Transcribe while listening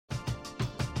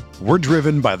We're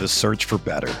driven by the search for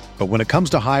better. But when it comes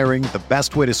to hiring, the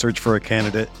best way to search for a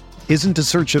candidate isn't to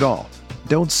search at all.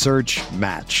 Don't search,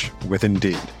 match with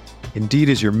Indeed. Indeed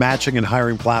is your matching and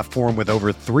hiring platform with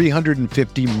over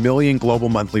 350 million global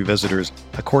monthly visitors,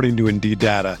 according to Indeed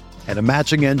data, and a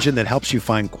matching engine that helps you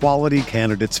find quality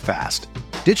candidates fast.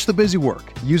 Ditch the busy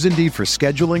work. Use Indeed for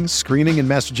scheduling, screening, and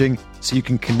messaging so you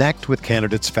can connect with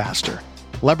candidates faster.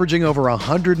 Leveraging over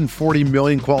 140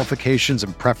 million qualifications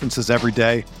and preferences every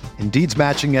day, Indeed's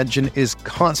matching engine is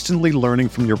constantly learning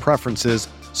from your preferences,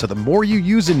 so the more you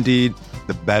use Indeed,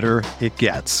 the better it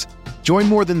gets. Join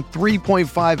more than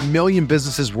 3.5 million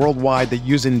businesses worldwide that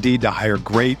use Indeed to hire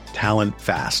great talent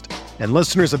fast. And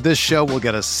listeners of this show will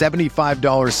get a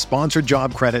 $75 sponsored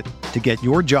job credit to get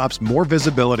your jobs more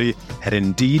visibility at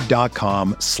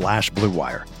Indeed.com/Blue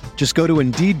Wire. Just go to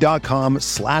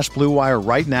Indeed.com/Blue Wire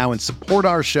right now and support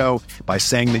our show by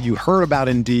saying that you heard about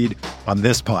Indeed on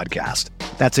this podcast.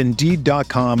 That's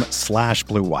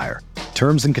Indeed.com/Blue Wire.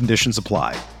 Terms and conditions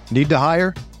apply. Need to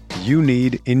hire? You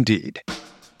need Indeed.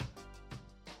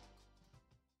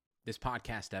 This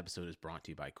podcast episode is brought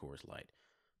to you by Coors Light.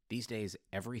 These days,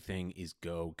 everything is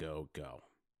go, go, go.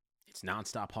 It's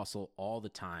nonstop hustle all the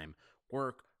time.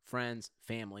 Work, friends,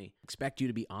 family, expect you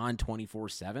to be on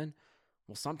 24/7.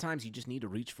 Well, sometimes you just need to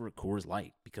reach for a Coors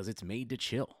Light because it's made to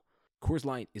chill. Coors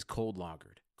Light is cold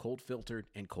lagered, cold filtered,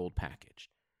 and cold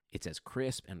packaged. It's as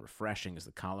crisp and refreshing as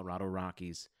the Colorado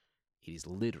Rockies. It is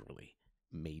literally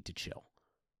made to chill.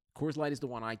 Coors Light is the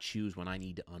one I choose when I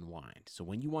need to unwind. So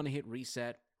when you want to hit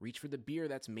reset, reach for the beer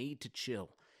that's made to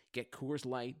chill. Get Coors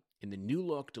Light in the new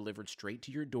look delivered straight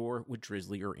to your door with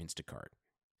Drizzly or Instacart.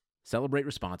 Celebrate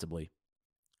responsibly.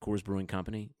 Coors Brewing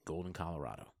Company, Golden,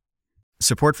 Colorado.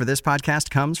 Support for this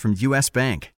podcast comes from U.S.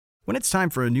 Bank. When it's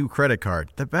time for a new credit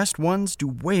card, the best ones do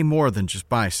way more than just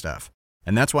buy stuff.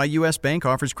 And that's why U.S. Bank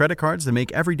offers credit cards that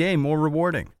make every day more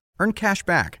rewarding. Earn cash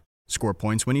back, score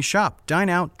points when you shop, dine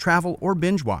out, travel, or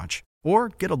binge watch, or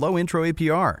get a low intro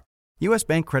APR. U.S.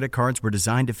 Bank credit cards were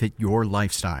designed to fit your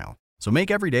lifestyle. So make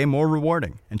every day more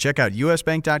rewarding and check out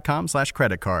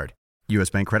usbank.com/credit card. U.S.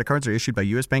 Bank credit cards are issued by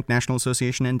U.S. Bank National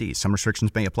Association ND. Some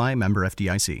restrictions may apply. Member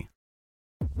FDIC.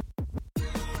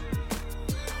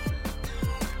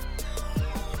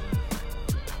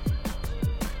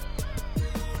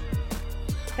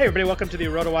 Hey everybody, welcome to the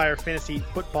RotoWire Fantasy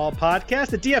Football Podcast,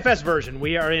 the DFS version.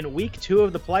 We are in week 2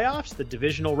 of the playoffs, the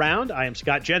divisional round. I am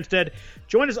Scott Genstead,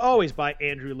 joined as always by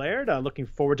Andrew Laird. Looking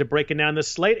forward to breaking down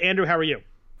this slate. Andrew, how are you?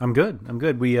 I'm good.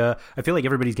 I feel like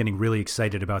everybody's getting really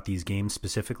excited about these games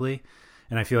specifically,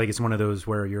 and I feel like it's one of those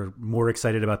where you're more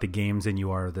excited about the games than you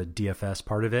are the DFS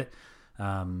part of it,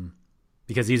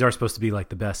 because these are supposed to be like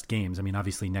the best games. I mean,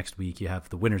 obviously next week you have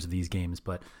the winners of these games,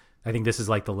 but I think this is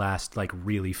like the last like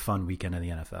really fun weekend of the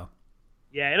NFL.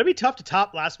 Yeah, it'll be tough to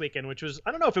top last weekend, which was,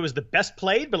 I don't know if it was the best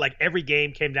played, but like every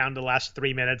game came down to the last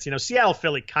 3 minutes. You know, Seattle,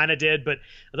 Philly kind of did, but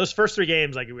those first 3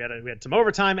 games, like we had some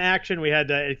overtime action. We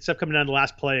had except coming down to the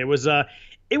last play. It was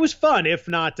fun, if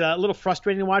not a little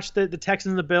frustrating to watch the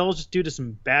Texans and the Bills just due to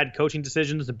some bad coaching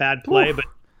decisions, a bad play. Oof. But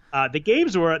the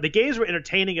games were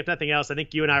entertaining, if nothing else. I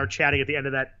think you and I were chatting at the end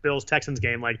of that Bills-Texans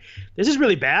game, like, this is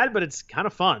really bad, but it's kind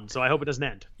of fun, so I hope it doesn't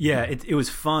end. Yeah, it was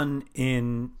fun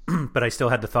but I still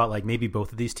had the thought, like, maybe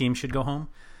both of these teams should go home.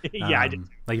 Yeah, I did.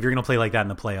 Like, if you're going to play like that in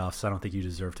the playoffs, I don't think you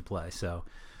deserve to play. So,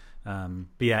 but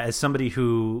yeah, as somebody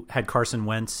who had Carson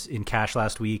Wentz in cash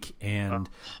last week and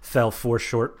fell 4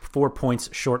 points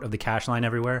short of the cash line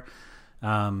everywhere,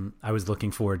 I was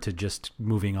looking forward to just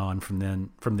moving on from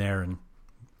there and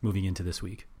moving into this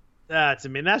week. That's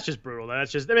just brutal.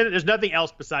 There's nothing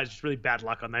else besides just really bad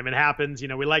luck on them. It happens. You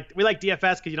know, we like DFS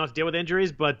because you don't have to deal with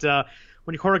injuries, but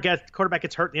when your quarterback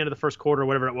gets hurt at the end of the first quarter, or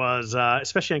whatever it was,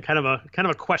 especially on kind of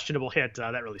a questionable hit,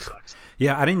 that really sucks.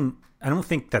 Yeah, I don't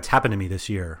think that's happened to me this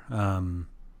year.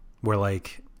 Where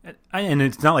like, and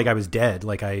it's not like I was dead.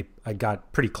 Like I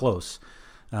got pretty close,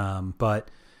 but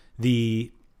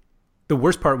the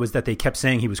worst part was that they kept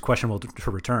saying he was questionable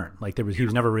to return. Like he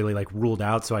was never really like ruled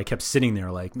out. So I kept sitting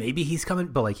there like, maybe he's coming,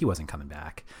 but like he wasn't coming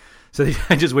back. So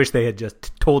I just wish they had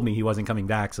just told me he wasn't coming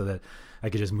back so that I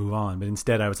could just move on. But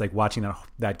instead I was like watching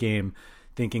that game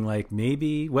thinking like,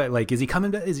 maybe is he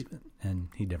coming back? And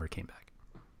he never came back.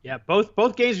 Yeah.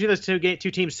 Both games between those two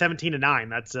teams, 17-9.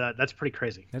 That's pretty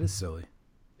crazy. That is silly.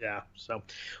 Yeah. So,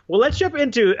 well, let's jump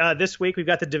into this week. We've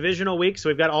got the divisional week. So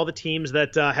we've got all the teams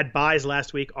that had byes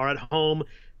last week are at home.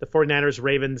 The 49ers,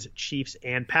 Ravens, Chiefs,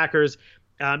 and Packers.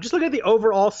 Just looking at the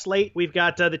overall slate, we've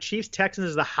got the Chiefs, Texans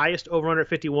is the highest over under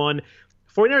 51.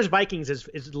 49ers, Vikings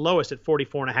is lowest at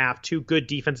 44.5. Two good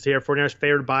defenses here. 49ers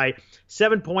favored by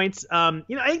 7 points. I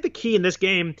think the key in this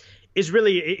game is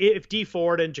really if D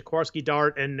Ford and Jaworski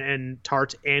Dart and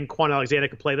Tart and Quan Alexander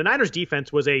could play. The Niners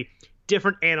defense was a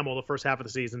different animal the first half of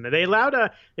the season. They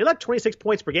allowed 26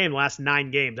 points per game the last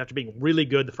 9 games after being really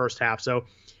good the first half. So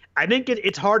I think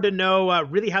it's hard to know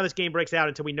really how this game breaks out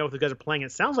until we know if the guys are playing.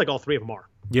 It sounds like all 3 of them are.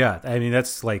 Yeah, I mean,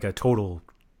 that's like a total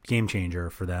game changer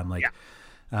for them. Like,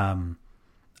 I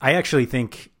actually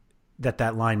think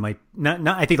that line might not.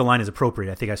 I think the line is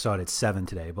appropriate. I think I saw it at 7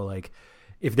 today. But like,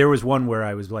 if there was one where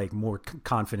I was like more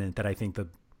confident that I think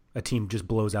a team just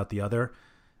blows out the other,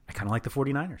 I kind of like the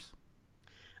 49ers.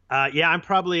 I'm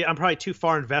probably too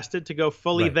far invested to go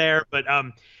fully there, but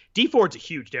D Ford's a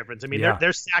huge difference. I mean,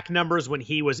 their sack numbers when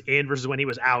he was in versus when he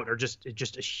was out are just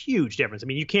a huge difference. I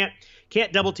mean, you can't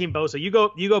double team Bosa. You go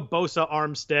Bosa,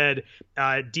 Armstead,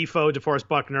 Defoe, DeForest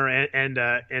Buckner,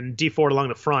 and D Ford along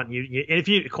the front. And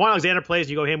if Quan Alexander plays,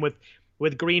 you go him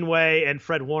with Greenway and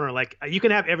Fred Warner. Like, you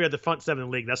can have every other front 7 in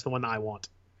the league. That's the one that I want.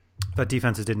 But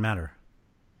defenses didn't matter.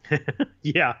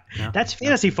 Yeah, that's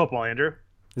fantasy football, Andrew.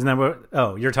 Isn't that what?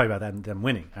 Oh, you're talking about them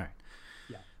winning. All right.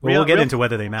 Yeah. Well, we'll get into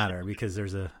whether they matter because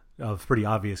there's a pretty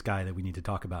obvious guy that we need to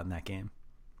talk about in that game.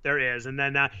 There is. And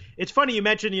then it's funny you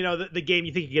mentioned, the game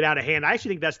you think you get out of hand. I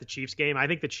actually think that's the Chiefs game. I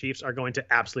think the Chiefs are going to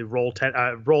absolutely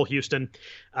roll Houston.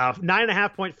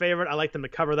 9.5 point favorite. I like them to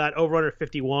cover that. Over under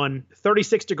 51.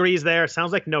 36 degrees there.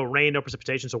 Sounds like no rain, no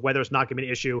precipitation, so weather is not going to be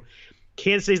an issue.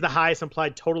 Kansas City's the highest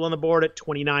implied total on the board at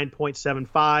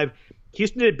 29.75.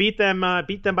 Houston did beat them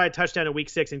by a touchdown in Week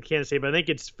 6 in Kansas City, but I think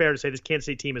it's fair to say this Kansas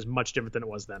City team is much different than it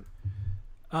was then.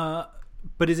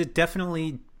 But is it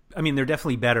definitely? I mean, they're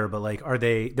definitely better, but like, are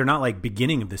they? They're not like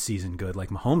beginning of the season good. Like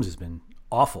Mahomes has been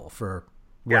awful for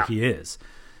where he is,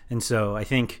 and so I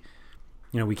think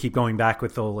we keep going back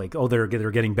with the like, they're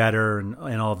getting better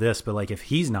and all of this, but like, if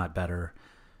he's not better,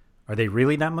 are they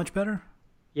really that much better?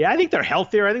 Yeah, I think they're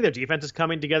healthier. I think their defense is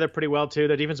coming together pretty well too.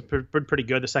 Their defense is pretty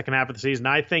good the second half of the season.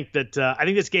 I think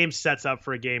this game sets up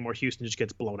for a game where Houston just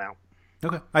gets blown out.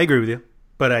 Okay, I agree with you,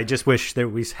 but I just wish that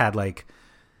we had like,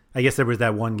 I guess there was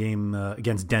that one game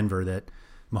against Denver that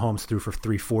Mahomes threw for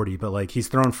 340, but like he's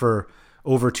thrown for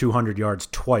over 200 yards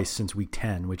twice since Week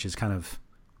 10, which is kind of,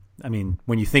 I mean,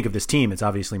 when you think of this team, it's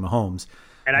obviously Mahomes.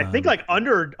 And I think like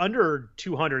under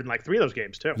 200 in like 3 of those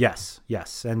games too. Yes,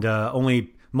 and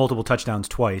only multiple touchdowns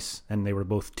twice, and they were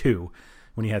both 2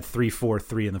 when he had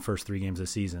 3-4-3 in the first 3 games of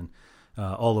the season,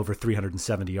 all over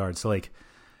 370 yards. So like,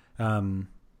 there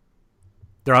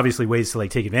are obviously ways to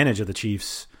like take advantage of the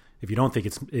Chiefs if you don't think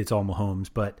it's all Mahomes,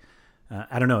 but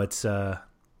I don't know. It's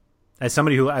as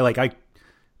somebody who I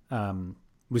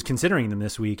was considering them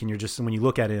this week, and you're just, when you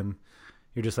look at him,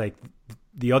 you're just like,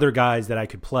 the other guys that I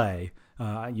could play,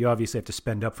 you obviously have to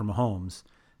spend up for Mahomes.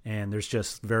 And there's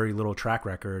just very little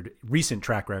recent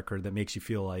track record that makes you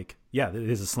feel like, yeah, it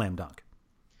is a slam dunk.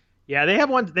 Yeah,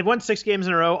 they've won 6 games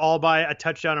in a row, all by a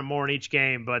touchdown or more in each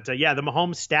game. But the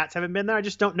Mahomes stats haven't been there. I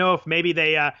just don't know if maybe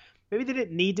they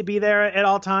didn't need to be there at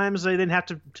all times. They didn't have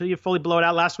to you fully blow it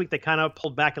out. Last week they kind of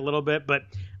pulled back a little bit, but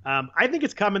I think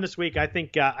it's coming this week. I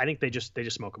think they just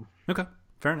smoke them. Okay,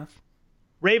 fair enough.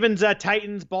 Ravens,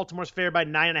 Titans, Baltimore's favored by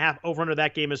 9.5. Over under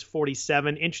that game is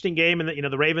 47. Interesting game, and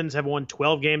the Ravens have won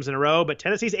 12 games in a row, but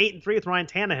Tennessee's 8-3 with Ryan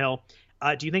Tannehill.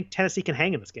 Do you think Tennessee can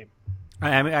hang in this game?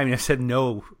 I mean, I said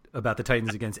no about the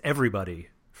Titans against everybody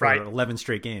for 11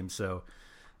 straight games, so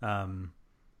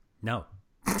no.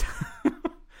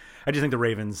 I just think the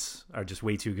Ravens are just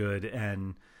way too good,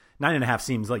 and 9.5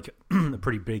 seems like a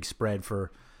pretty big spread for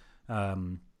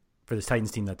this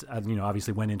Titans team that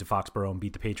obviously went into Foxborough and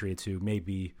beat the Patriots, who may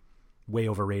be way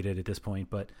overrated at this point.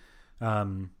 But I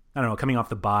don't know, coming off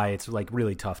the bye, it's like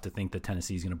really tough to think that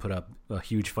Tennessee is going to put up a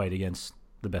huge fight against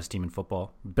the best team in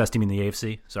football, best team in the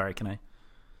AFC. Sorry, can I?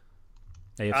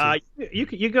 AFC.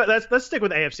 You go. Let's stick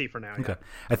with AFC for now. Okay,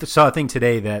 yeah. I saw a thing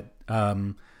today that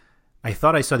I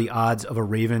thought I saw the odds of a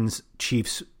Ravens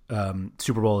Chiefs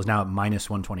Super Bowl is now at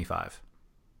 -125,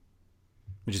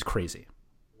 which is crazy.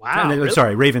 Wow. Really?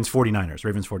 Sorry, Ravens 49ers.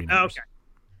 Oh, okay.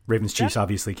 Ravens Chiefs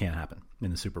obviously can't happen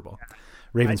in the Super Bowl.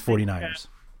 Ravens 49ers.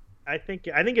 I think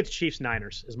it's Chiefs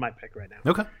Niners is my pick right now.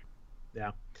 Okay.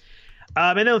 Yeah.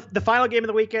 And then the final game of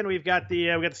the weekend, we've got the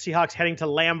Seahawks heading to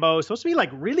Lambeau. It's supposed to be like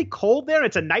really cold there.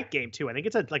 It's a night game too. I think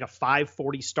it's like a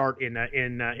 5:40 start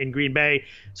in Green Bay.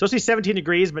 It's supposed to be 17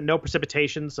 degrees, but no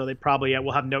precipitation, so they probably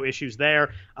will have no issues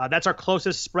there. That's our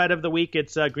closest spread of the week.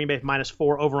 It's Green Bay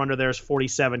 -4. Over under there is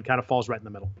 47. Kind of falls right in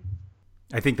the middle.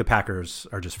 I think the Packers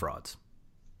are just frauds.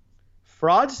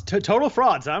 Frauds? Total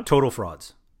frauds, huh? Total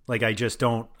frauds. Like I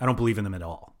don't believe in them at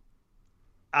all.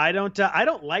 I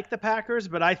don't like the Packers,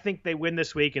 but I think they win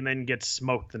this week and then get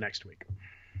smoked the next week.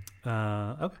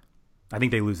 Okay. I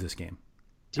think they lose this game.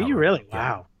 Do you really?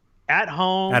 Wow. at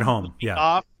home. At home, yeah.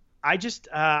 Off. I just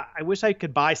I wish I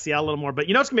could buy Seattle a little more, but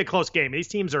it's gonna be a close game. These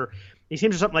teams are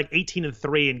something like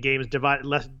 18-3 in games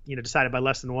decided by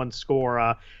less than one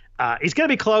score. It's gonna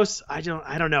be close. I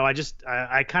don't know.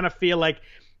 I kind of feel like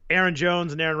Aaron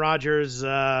Jones and Aaron Rodgers.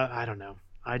 I don't know.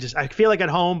 I feel like at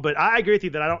home, but I agree with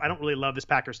you that I don't really love this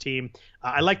Packers team.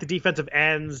 I like the defensive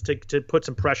ends to put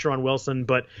some pressure on Wilson,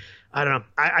 but I don't know.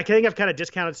 I think I've kind of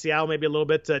discounted Seattle maybe a little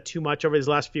bit too much over these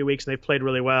last few weeks, and they've played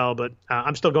really well, but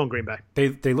I'm still going Green Bay.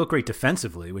 They look great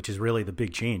defensively, which is really the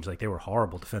big change. Like, they were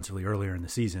horrible defensively earlier in the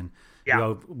season.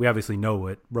 Yeah. We obviously know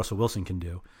what Russell Wilson can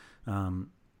do.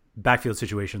 Backfield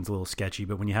situation's a little sketchy,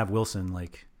 but when you have Wilson,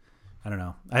 like, I don't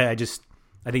know.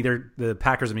 I think the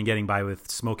Packers have been getting by with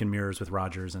smoke and mirrors with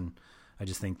Rodgers, and I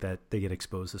just think that they get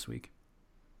exposed this week.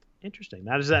 Interesting.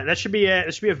 That should be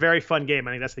a very fun game.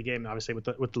 I think that's the game, obviously, with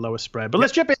the lowest spread. But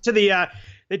let's jump into the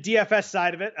DFS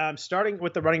side of it. Starting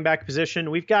with the running back position,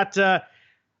 we've got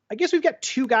I guess we've got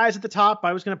two guys at the top.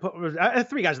 I was going to put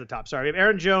three guys at the top. Sorry, we have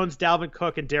Aaron Jones, Dalvin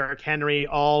Cook, and Derrick Henry.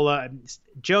 All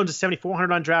Jones is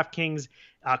 7,400 on DraftKings.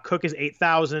 Cook is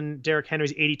 8,000. Derrick Henry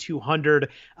is 8,200.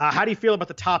 How do you feel about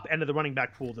the top end of the running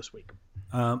back pool this week?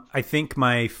 I think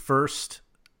my first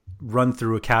run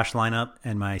through a cash lineup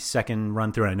and my second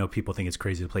run through, and I know people think it's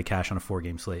crazy to play cash on a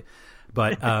 4-game slate,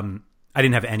 but I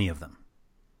didn't have any of them.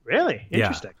 Really?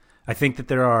 Interesting. Yeah. I think that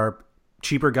there are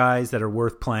cheaper guys that are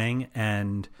worth playing,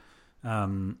 and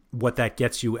what that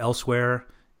gets you elsewhere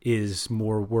is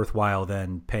more worthwhile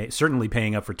than certainly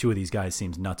paying up for two of these guys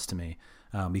seems nuts to me,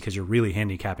 because you're really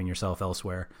handicapping yourself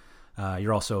elsewhere.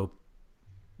 You're also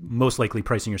most likely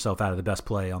pricing yourself out of the best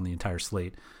play on the entire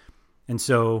slate. And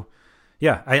so,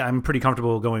 yeah, I'm pretty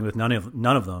comfortable going with none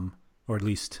of them, or at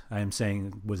least I am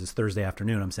saying was this Thursday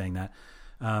afternoon. I'm saying that,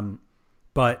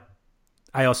 but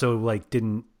I also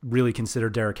didn't really consider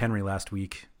Derrick Henry last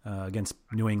week against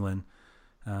New England.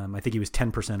 I think he was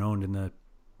 10% owned in the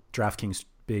DraftKings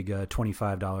big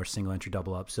 $25 single entry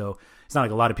double up. So it's not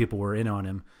like a lot of people were in on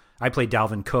him. I played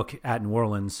Dalvin Cook at New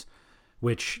Orleans,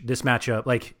 which this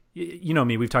matchup, you know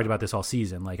me, we've talked about this all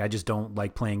season. I just don't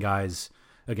like playing guys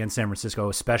against San Francisco,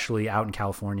 especially out in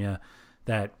California,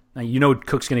 that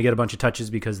Cook's going to get a bunch of touches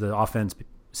because the offense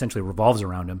essentially revolves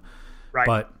around him. Right.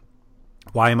 But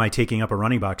why am I taking up a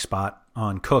running back spot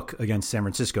on Cook against San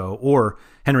Francisco or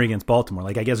Henry against Baltimore?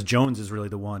 I guess Jones is really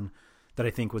the one that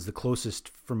I think was the closest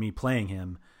for me playing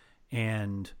him.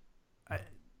 And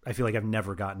I feel like I've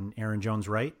never gotten Aaron Jones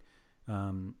right.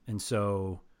 And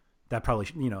so that probably,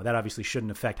 that obviously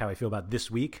shouldn't affect how I feel about this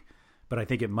week, but I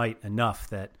think it might enough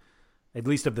that at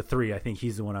least of the three, I think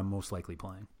he's the one I'm most likely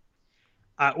playing.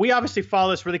 We obviously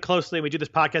follow this really closely. We do this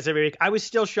podcast every week. I was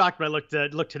still shocked when I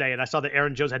looked today and I saw that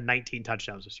Aaron Jones had 19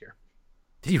 touchdowns this year.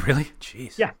 Did he really?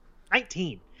 Jeez. Yeah,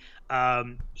 19.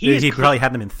 He probably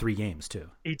had them in 3 games too.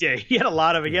 He did. He had a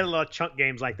lot of chunk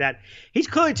games like that. He's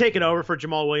clearly taken over for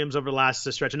Jamal Williams over the last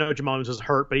stretch. I know Jamal Williams was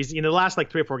hurt, but he's the last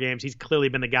 3 or 4 games, he's clearly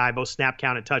been the guy, both snap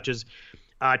count and touches.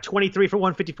 23 for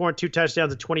 154 and 2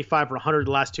 touchdowns, and 25 for 100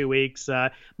 the last 2 weeks.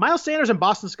 Miles Sanders and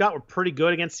Boston Scott were pretty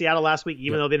good against Seattle last week,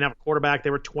 even though they didn't have a quarterback.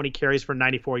 They were 20 carries for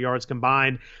 94 yards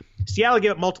combined. Seattle gave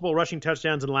up multiple rushing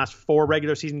touchdowns in the last 4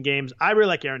 regular season games. I really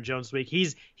like Aaron Jones this week.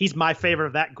 He's my favorite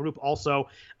of that group also.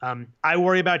 I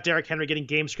worry about Derrick Henry getting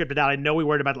game scripted out. I know we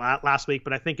worried about it last week,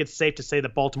 but I think it's safe to say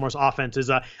that Baltimore's offense is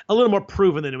a little more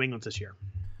proven than New England's this year.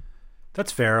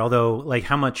 That's fair, although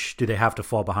how much do they have to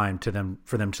fall behind for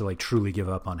them to truly give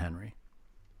up on Henry?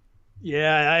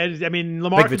 Yeah, I mean,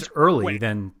 Lamar. If it's early,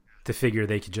 then to figure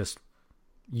they could just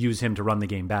use him to run the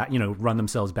game back, run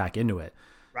themselves back into it.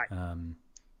 Right.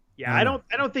 Yeah, I don't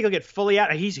think he'll get fully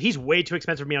out. He's way too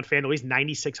expensive for me on FanDuel. He's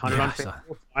 9,600 on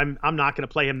FanDuel. I'm not going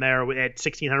to play him there at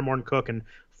 1,600 more than Cook and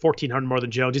 1,400 more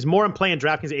than Jones. He's more in play in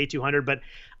DraftKings at 8,200, but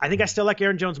I think I still like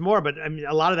Aaron Jones more. But I mean,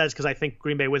 a lot of that is because I think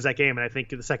Green Bay wins that game, and I think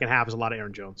the second half is a lot of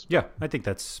Aaron Jones. Yeah, I think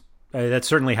that's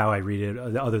certainly how I read it,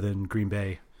 other than Green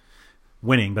Bay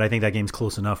winning. But I think that game's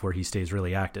close enough where he stays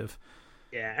really active.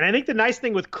 Yeah, and I think the nice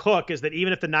thing with Cook is that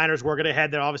even if the Niners were going to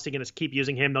head, they're obviously going to keep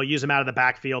using him. They'll use him out of the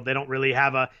backfield. They don't really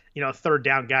have a third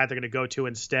down guy they're going to go to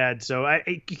instead. So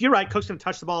you're right, Cook's going to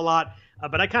touch the ball a lot,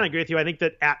 but I kind of agree with you. I think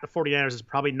that at the 49ers is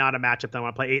probably not a matchup that I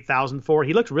want to play 8,000 for.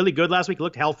 He looked really good last week. He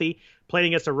looked healthy. Played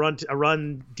against a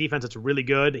run defense that's really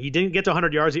good. He didn't get to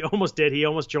 100 yards. He almost did. He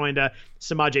almost joined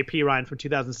Samaje Perine from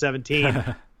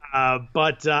 2017.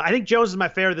 But I think Jones is my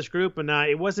favorite of this group, and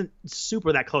it wasn't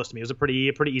super that close to me. It was a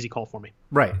pretty easy call for me.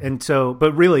 Right. And so,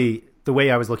 but really, the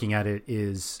way I was looking at it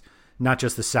is not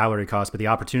just the salary cost, but the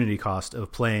opportunity cost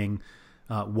of playing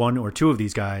one or two of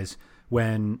these guys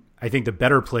when I think the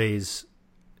better plays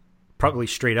probably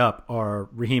straight up are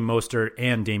Raheem Mostert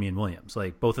and Damian Williams.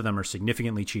 Like both of them are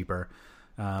significantly cheaper.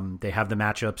 They have the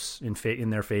matchups in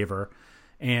their favor.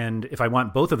 And if I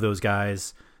want both of those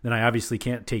guys, then I obviously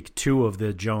can't take two of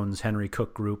the Jones, Henry,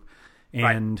 Cook group.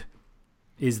 And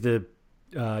is the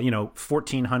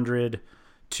 $1,400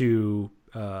 to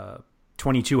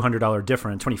 $2,200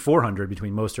 difference, $2,400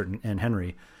 between Mostert and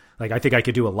Henry. Like I think I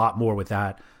could do a lot more with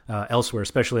that elsewhere,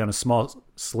 especially on a small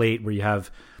slate where you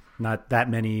have not that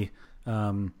many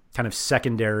kind of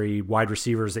secondary wide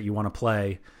receivers that you want to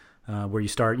play. Where you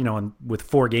start, with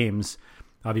 4 games,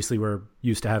 obviously we're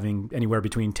used to having anywhere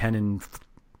between 10 and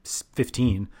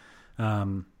 15.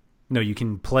 You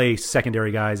can play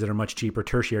secondary guys that are much cheaper,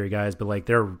 tertiary guys, but like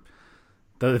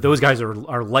those guys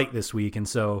are light this week. And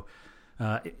so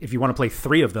if you want to play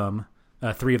 3 of them,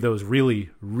 3 of those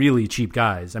really, really cheap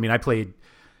guys. I mean, I played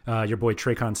your boy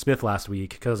Traquan Smith last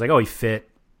week because I was like, oh, he fit.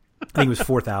 I think it was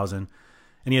 4,000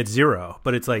 and he had 0,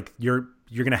 but it's like, you're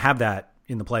going to have that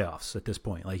in the playoffs at this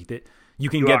point. Like you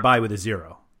can get by with a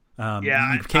 0. You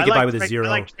can't get by with a 0. I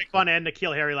liked Traquan and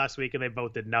N'Keal Harry last week, and they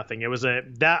both did nothing. It was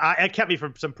it kept me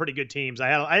from some pretty good teams. I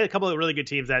had a couple of really good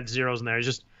teams that had 0s in there. It's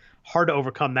just hard to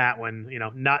overcome that when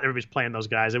not everybody's playing those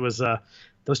guys. It was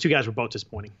those 2 guys were both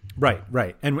disappointing.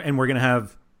 Right. And we're gonna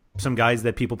have some guys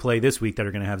that people play this week that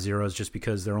are gonna have 0s just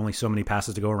because there are only so many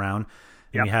passes to go around,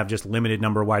 and you have just limited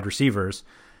number of wide receivers.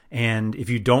 And if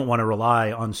you don't want to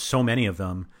rely on so many of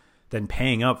them, then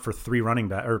paying up for 3 running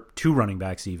back or 2 running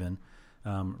backs even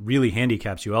really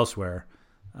handicaps you elsewhere,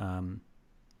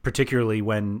 particularly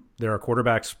when there are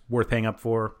quarterbacks worth paying up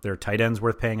for, there are tight ends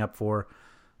worth paying up for.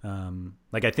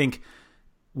 I think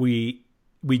we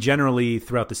generally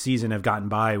throughout the season have gotten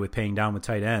by with paying down with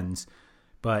tight ends,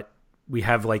 but we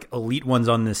have like elite ones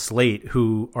on this slate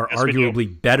who are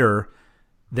arguably better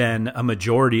than a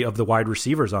majority of the wide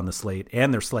receivers on the slate,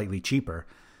 and they're slightly cheaper.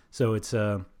 So it's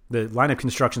the lineup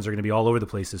constructions are going to be all over the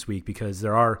place this week because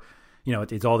there are,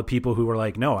 it's all the people who are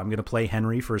like, no, I'm going to play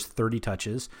Henry for his 30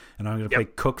 touches and I'm going to play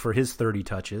Cook for his 30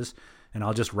 touches. And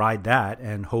I'll just ride that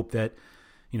and hope that,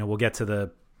 we'll get to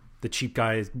the cheap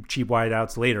guys, cheap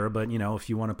wideouts later. But, if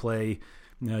you want to play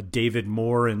David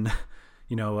Moore and,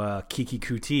 Kiki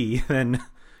Kuti, then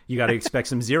you got to expect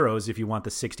some 0s if you want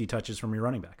the 60 touches from your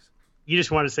running backs. You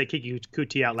just wanted to say Kiki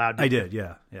Kuti out loud. I did.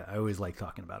 Yeah. I always like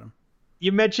talking about him.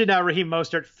 You mentioned Raheem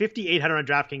Mostert, 5,800 on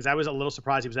DraftKings. I was a little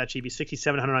surprised he was that cheap. He's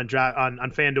 6,700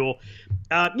 on FanDuel.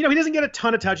 He doesn't get a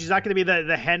ton of touches. He's not going to be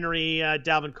the Henry,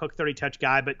 Dalvin Cook 30-touch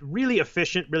guy, but really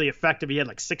efficient, really effective. He had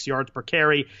like 6 yards per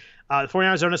carry. The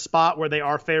 49ers are in a spot where they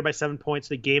are favored by 7 points.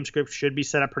 The game script should be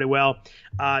set up pretty well.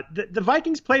 The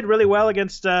Vikings played really well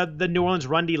against the New Orleans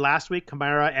run D last week.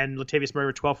 Kamara and Latavius Murray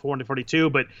were 12 for 142.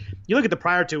 But you look at the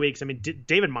prior 2 weeks, I mean,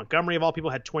 David Montgomery, of all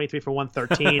people, had 23 for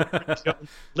 113.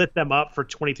 Lit them up for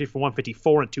 23 for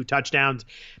 154 and 2 touchdowns.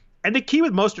 And the key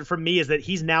with Mostert for me is that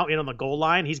he's now in on the goal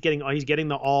line. He's getting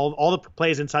all the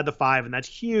plays inside the 5, and that's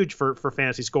huge for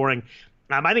fantasy scoring.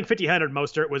 I think 5,000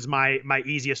 Mostert was my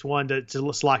easiest one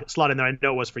to slot in there. I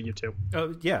know it was for you too.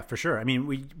 Oh yeah, for sure. I mean,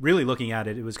 we really looking at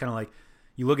it, it was kind of like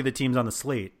you look at the teams on the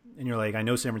slate and you're like, I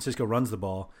know San Francisco runs the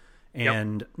ball,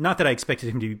 and not that I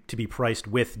expected him to be priced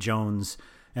with Jones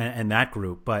and that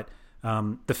group, but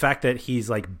the fact that he's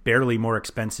like barely more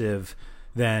expensive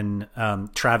than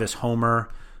Travis Homer,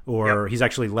 or he's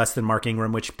actually less than Mark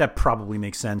Ingram, which that probably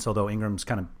makes sense. Although Ingram's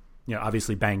kind of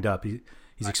obviously banged up,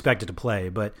 he's expected to play,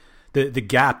 but. The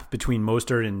gap between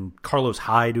Mostert and Carlos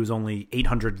Hyde, who's only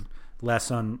 800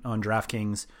 less on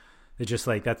DraftKings, it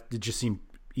just seemed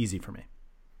easy for me.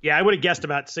 Yeah, I would have guessed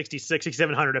about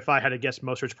 6,700 if I had to guess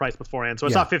Mostert's price beforehand. So I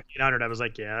saw 1,500. I was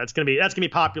like, yeah, that's gonna be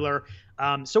popular.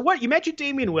 So what you mentioned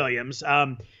Damian Williams.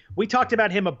 We talked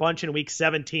about him a bunch in week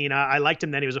 17. I liked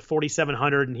him then. He was a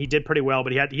 4,700 and he did pretty well,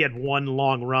 but he had one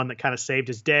long run that kind of saved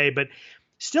his day. But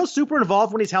still super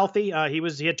involved when he's healthy.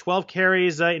 He had 12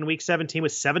 carries in week 17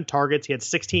 with 7 targets. He had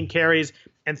 16 carries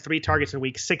and 3 targets in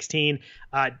week 16.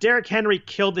 Derrick Henry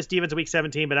killed this defense in week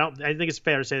 17, but I think it's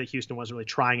fair to say that Houston wasn't really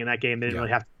trying in that game. They didn't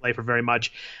really have to play for very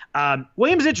much.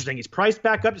 Williams is interesting. He's priced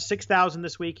back up to 6,000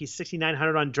 this week. He's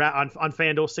 6,900 on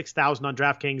FanDuel, 6,000 on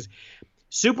DraftKings.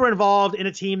 Super involved in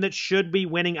a team that should be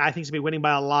winning. I think should be winning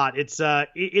by a lot. It's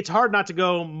hard not to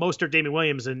go Mostert, Damian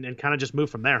Williams, and kind of just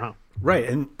move from there, huh? Right,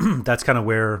 and that's kind of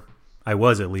where I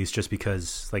was, at least, just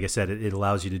because, like I said, it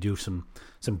allows you to do some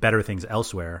better things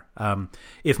elsewhere.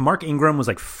 If Mark Ingram was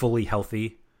like fully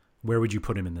healthy, where would you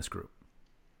put him in this group?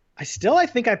 I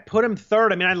think I put him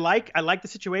third. I mean, I like the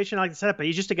situation, I like the setup, but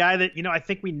he's just a guy that I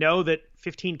think we know that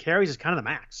 15 carries is kind of the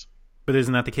max. But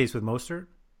isn't that the case with Mostert?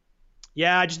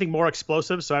 Yeah, I just think more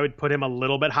explosive, so I would put him a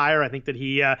little bit higher. I think that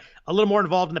he a little more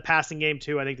involved in the passing game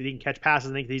too. I think that he can catch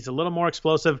passes. I think that he's a little more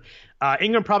explosive.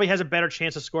 Ingram probably has a better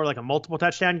chance to score like a multiple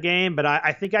touchdown game, but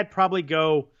I think I'd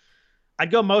go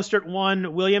Mostert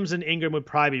 1. Williams and Ingram would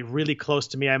probably be really close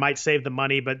to me. I might save the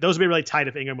money, but those would be really tight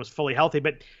if Ingram was fully healthy.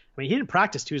 But I mean, he didn't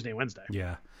practice Tuesday and Wednesday.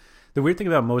 Yeah. The weird thing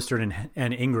about Mostert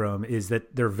and Ingram is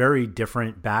that they're very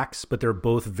different backs, but they're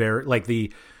both very like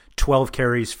the 12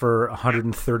 carries for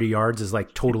 130 yards is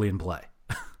like totally in play.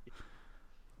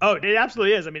 Oh, it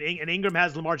absolutely is. I mean, and Ingram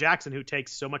has Lamar Jackson, who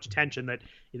takes so much attention that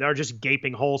there are just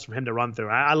gaping holes for him to run through.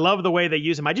 I love the way they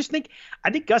use him. I think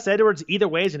Gus Edwards either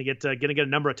way is going to get a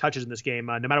number of touches in this game,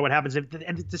 no matter what happens.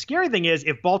 And the scary thing is,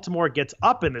 if Baltimore gets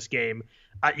up in this game,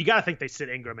 you got to think they sit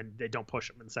Ingram and they don't push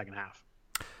him in the second half.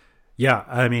 Yeah,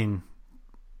 I mean,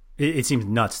 it seems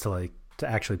nuts to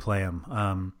actually play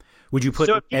him. Would you put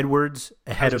Edwards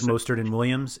ahead of Mostert and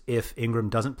Williams if Ingram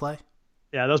doesn't play?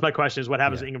 Yeah, that was my question, is what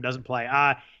happens if Ingram doesn't play?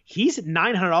 He's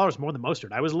 $900 more than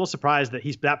Mostert. I was a little surprised that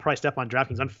he's that priced up on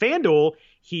DraftKings. On FanDuel,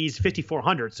 he's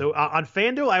 $5,400. So on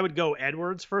FanDuel, I would go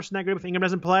Edwards first negative if Ingram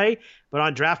doesn't play. But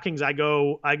on DraftKings, I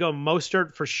go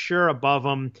Mostert for sure above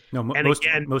him. No,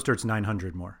 Mostert's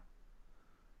 $900 more.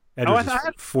 Edwards is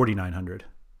 $4,900.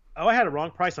 Oh, I had a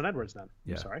wrong price on Edwards then.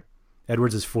 Yeah. I'm sorry.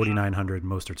 Edwards is $4,900.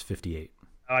 Mostert's $5,800.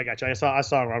 Oh, I got you. I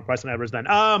saw a wrong price on Edwards then.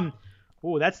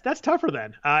 Oh, that's tougher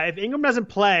then. If Ingram doesn't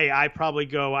play, I probably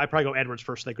go Edwards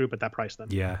first in the group at that price then.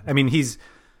 Yeah, I mean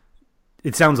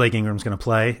it sounds like Ingram's going to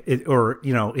play, he's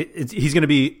going to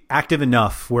be active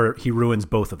enough where he ruins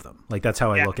both of them. Like that's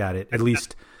how I look at it. At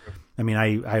least, I mean,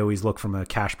 I always look from a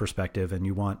cash perspective, and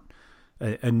you want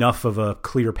enough of a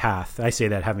clear path. I say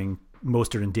that having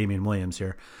Mostert and Damian Williams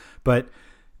here, but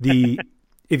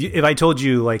If I told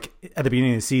you like at the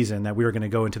beginning of the season that we were going to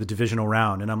go into the divisional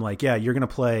round, and I'm like, yeah, you're going to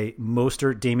play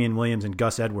Mostert, Damian Williams, and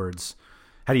Gus Edwards,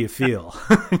 how do you feel?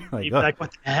 Like,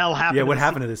 what the hell happened? Yeah, what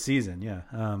happened to this season? Yeah.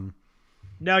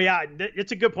 No, yeah,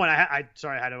 it's a good point. I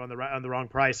had it on the wrong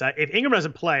price. If Ingram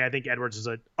doesn't play, I think Edwards is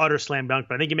an utter slam dunk.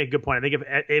 But I think you make a good point. I think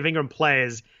if Ingram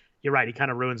plays, you're right. He kind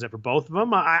of ruins it for both of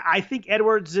them. I think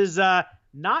Edwards is not.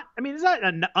 I mean, it's not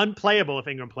unplayable if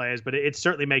Ingram plays, but it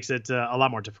certainly makes it a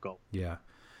lot more difficult. Yeah.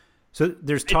 So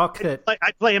there's talk that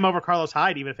I'd play him over Carlos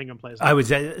Hyde even if Ingram plays.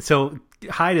 So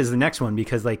Hyde is the next one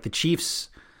because like the Chiefs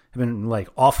have been like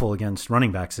awful against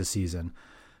running backs this season.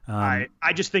 I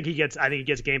just think he gets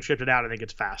game scripted out. I think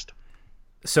it's fast.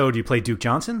 So do you play Duke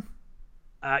Johnson?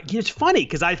 It's funny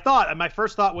because my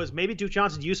first thought was maybe Duke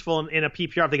Johnson's useful in a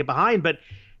PPR if they get behind, but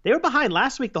they were behind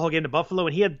last week the whole game to Buffalo,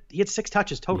 and he had 6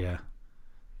 touches total. Yeah,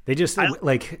 they just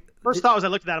First thought was I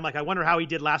looked at that, I'm like, I wonder how he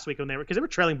did last week because they were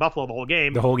trailing Buffalo the whole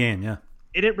game. The whole game, yeah.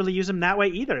 They didn't really use him that way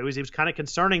either. It was kind of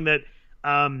concerning that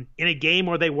in a game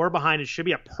where they were behind, it should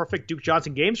be a perfect Duke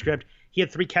Johnson game script. He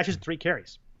had 3 catches and 3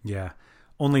 carries. Yeah.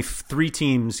 Only 3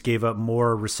 teams gave up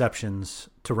more receptions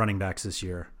to running backs this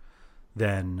year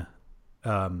than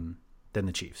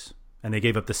the Chiefs. And they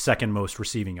gave up the second most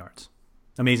receiving yards.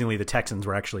 Amazingly, the Texans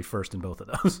were actually first in both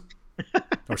of those.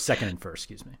 Or second and first,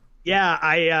 excuse me. Yeah,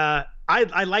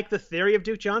 I like the theory of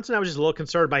Duke Johnson. I was just a little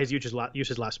concerned by his usage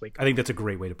last week. I think that's a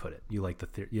great way to put it. You like the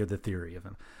theory of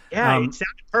him. Yeah, it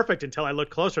sounded perfect until I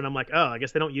looked closer, and I'm like, oh, I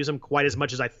guess they don't use him quite as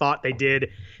much as I thought they did.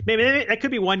 Maybe that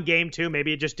could be one game too.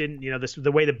 Maybe it just didn't.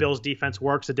 The way the Bills' defense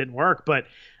works, it didn't work. But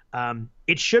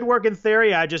it should work in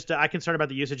theory. I'm concerned about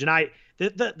the usage, and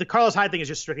the Carlos Hyde thing is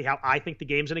just strictly how I think the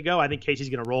game's going to go. I think Casey's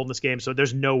going to roll in this game, so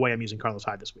there's no way I'm using Carlos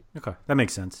Hyde this week. Okay, that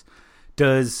makes sense.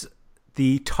 Does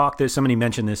the talk that somebody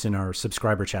mentioned this in our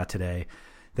subscriber chat today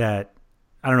that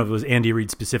I don't know if it was Andy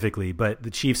Reid specifically, but the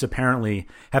Chiefs apparently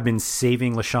have been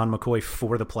saving LaShawn McCoy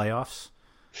for the playoffs.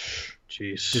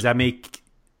 Jeez. Does that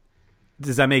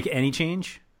make any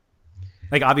change?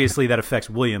 Like obviously that affects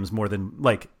Williams more than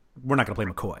like we're not going to play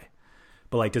McCoy.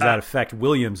 But like does that affect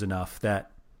Williams enough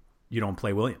that you don't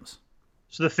play Williams?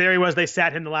 So the theory was they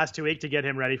sat him the last 2 weeks to get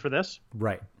him ready for this?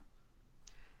 Right.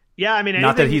 Yeah, I mean,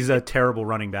 not that he's a terrible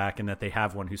running back and that they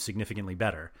have one who's significantly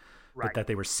better, right, but that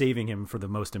they were saving him for the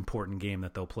most important game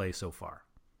that they'll play so far.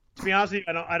 To be honest with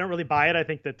you, I don't really buy it. I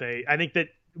think that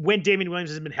when Damian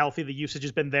Williams has been healthy, the usage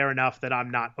has been there enough that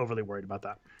I'm not overly worried about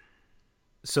that.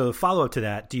 So the follow-up to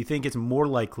that, do you think it's more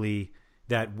likely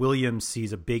that Williams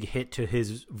sees a big hit to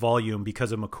his volume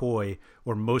because of McCoy,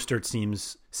 or Mostert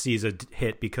sees a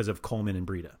hit because of Coleman and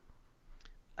Breida?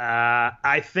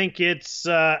 I think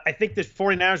the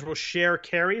 49ers will share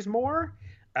carries more,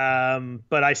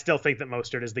 but I still think that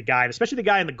Mostert is the guy, especially the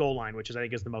guy in the goal line, which I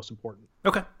think is the most important.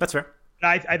 Okay, that's fair.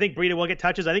 I think Breida will get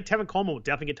touches. I think Tevin Coleman will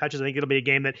definitely get touches. I think it'll be a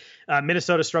game that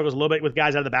Minnesota struggles a little bit with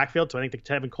guys out of the backfield. So I think that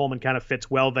Tevin Coleman kind of fits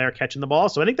well there catching the ball.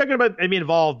 So I think they're going to be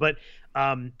involved. But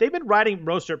they've been riding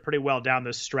Mostert pretty well down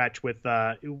this stretch with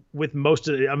most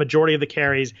of a majority of the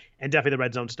carries and definitely the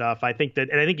red zone stuff. I think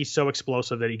he's so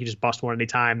explosive that he can just bust one any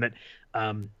time that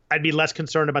I'd be less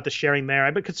concerned about the sharing there.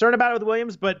 I've been concerned about it with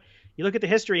Williams, but you look at the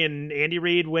history and Andy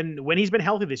Reid, when he's been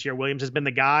healthy this year, Williams has been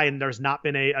the guy, and there's not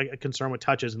been a concern with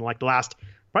touches in like the last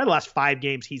 5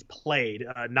 games he's played,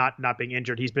 not being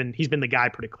injured. He's been the guy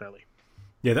pretty clearly.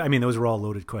 Yeah, I mean, those were all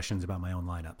loaded questions about my own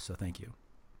lineup, so thank you.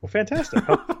 Well, fantastic.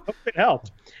 Hope it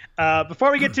helped.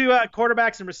 Before we get to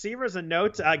quarterbacks and receivers, a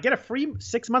note: get a free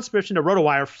 6-month subscription to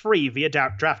RotoWire free via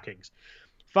DraftKings.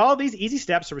 Follow these easy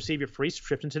steps to receive your free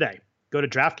subscription today. Go to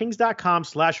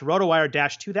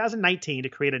DraftKings.com/RotoWire-2019 to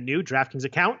create a new DraftKings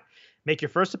account. Make your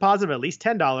first deposit of at least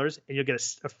 $10, and you'll get a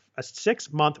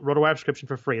 6-month RotoWire subscription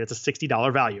for free. That's a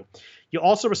 $60 value. You'll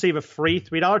also receive a free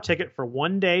 $3 ticket for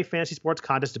one-day fantasy sports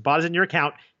contest deposit in your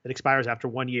account that expires after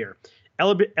 1 year.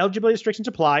 Eligibility restrictions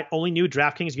apply. Only new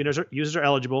DraftKings users are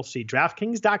eligible. See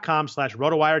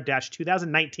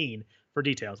DraftKings.com/RotoWire-2019 for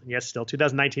details. And yes, still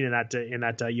 2019 in that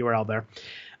URL there.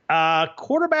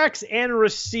 Quarterbacks and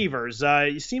receivers.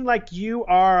 You seem like you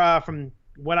are, from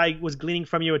what I was gleaning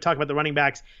from you and talking about the running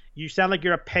backs, you sound like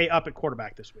you're a pay up at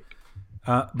quarterback this week.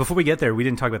 Before we get there, we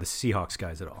didn't talk about the Seahawks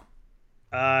guys at all.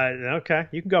 Okay,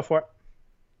 you can go for it.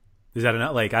 Is that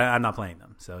enough? Like, I'm not playing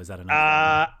them, so is that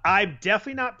enough? I'm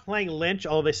definitely not playing Lynch,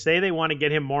 although they say they want to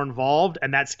get him more involved,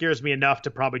 and that scares me enough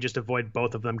to probably just avoid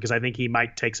both of them because I think he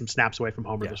might take some snaps away from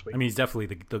Homer this week. I mean, he's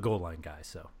definitely the goal line guy,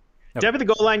 so. Definitely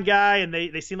the goal line guy, and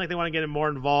they seem like they want to get him more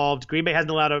involved. Green Bay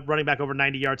hasn't allowed a running back over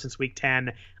 90 yards since week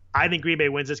 10. I think Green Bay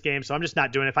wins this game, so I'm just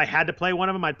not doing it. If I had to play one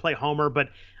of them, I'd play Homer, but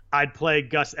I'd play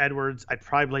Gus Edwards. I'd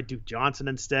probably play Duke Johnson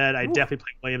instead. I'd definitely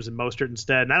play Williams and Mostert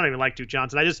instead, and I don't even like Duke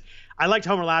Johnson. I liked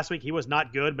Homer last week. He was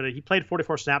not good, but he played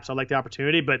 44 snaps, so I like the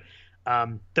opportunity. But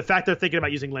the fact they're thinking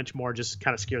about using Lynch more just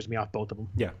kind of scares me off both of them.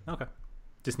 Yeah, okay.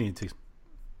 Just needed to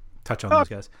touch on those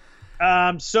guys.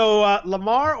 So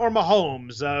Lamar or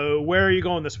Mahomes, where are you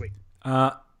going this week?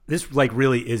 This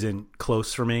really isn't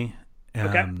close for me.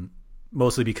 Okay.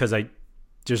 Mostly because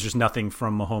there's just nothing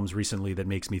from Mahomes recently that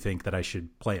makes me think that I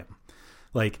should play him.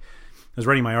 Like, I was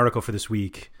writing my article for this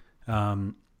week.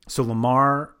 So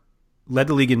Lamar led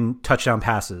the league in touchdown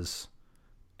passes,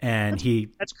 and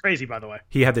that's crazy, by the way.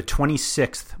 He had the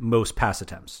 26th most pass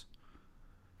attempts.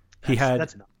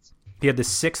 That's nuts. He had the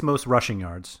 6th most rushing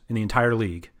yards in the entire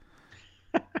league.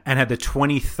 And had the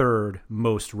 23rd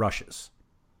most rushes.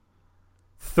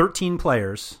 13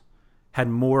 players had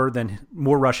more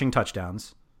rushing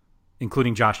touchdowns,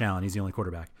 including Josh Allen. He's the only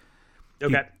quarterback.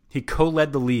 Okay. He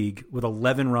co-led the league with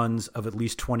 11 runs of at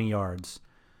least 20 yards,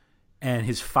 and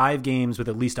his 5 games with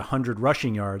at least 100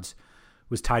 rushing yards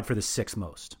was tied for the 6th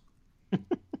most.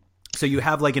 So you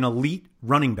have like an elite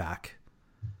running back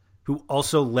who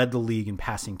also led the league in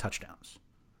passing touchdowns.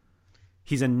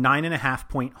 He's a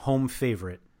 9.5-point home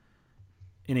favorite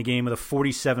in a game with a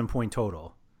 47-point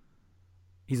total.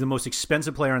 He's the most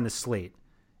expensive player on this slate,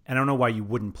 and I don't know why you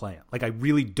wouldn't play him. Like, I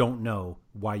really don't know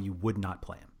why you would not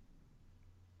play him.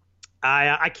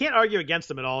 I can't argue against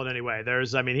him at all in any way.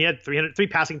 He had 3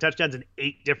 passing touchdowns in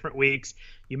 8 different weeks.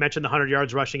 You mentioned the 100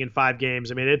 yards rushing in 5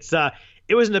 games. I mean,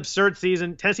 it was an absurd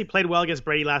season. Tennessee played well against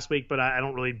Brady last week, but I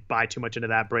don't really buy too much into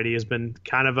that. Brady has been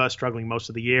kind of struggling most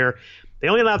of the year. They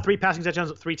only allowed 3 passing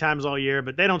touchdowns 3 times all year,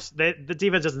 but the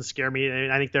defense doesn't scare me.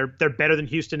 I think they're better than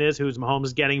Houston is, who's Mahomes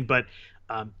is getting, but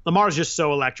Lamar is just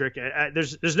so electric.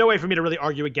 There's no way for me to really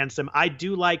argue against him. I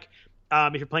do like.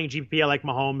 If you're playing GPP, I like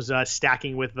Mahomes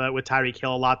stacking with Tyreek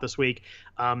Hill a lot this week.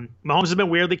 Mahomes has been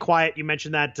weirdly quiet. You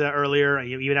mentioned that earlier,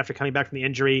 even after coming back from the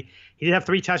injury. He did have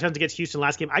 3 touchdowns against Houston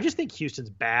last game. I just think Houston's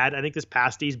bad. I think this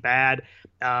past D's bad.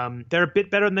 They're a bit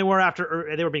better than they were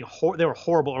after. They were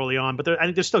horrible early on, but I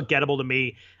think they're still gettable to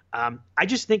me. I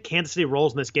just think Kansas City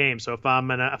rolls in this game. So if I'm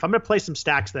gonna play some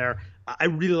stacks there, I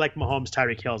really like Mahomes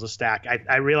Tyreek Hill as a stack.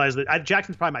 I realize that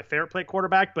Jackson's probably my favorite play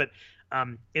quarterback, but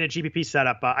in a GPP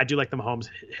setup, I do like the Mahomes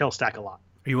Hill stack a lot.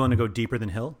 Are you willing to go deeper than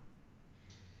Hill?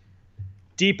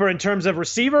 Deeper in terms of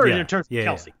receiver, or in terms of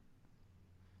Kelsey?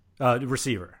 Yeah.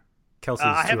 Receiver. Kelsey.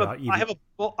 I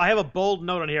have a bold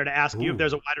note on here to ask you if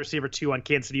there's a wide receiver 2 on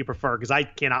Kansas City you prefer, because I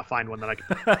cannot find one that I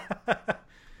can.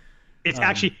 It's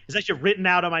actually written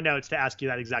out on my notes to ask you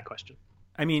that exact question.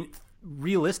 I mean,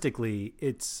 realistically,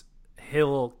 it's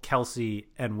Hill, Kelsey,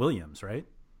 and Williams, right?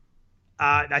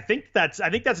 I think that's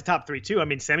a top 3 too. I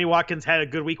mean, Sammy Watkins had a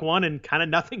good week 1 and kind of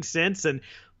nothing since, and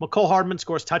McCole Hardman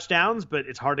scores touchdowns, but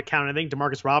it's hard to count anything.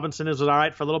 Demarcus Robinson is all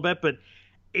right for a little bit, but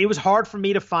it was hard for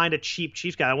me to find a cheap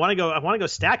Chiefs guy. I want to go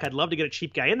stack. I'd love to get a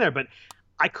cheap guy in there, but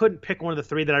I couldn't pick one of the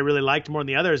three that I really liked more than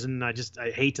the others, and I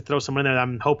hate to throw someone in there that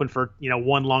I'm hoping for,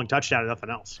 one long touchdown and nothing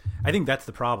else. I think that's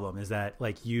the problem, is that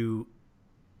like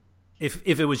if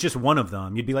it was just one of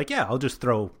them, you'd be like, yeah, I'll just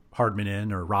throw Hardman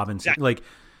in or Robinson. Exactly.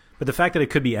 But the fact that it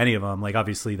could be any of them, like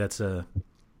obviously that's a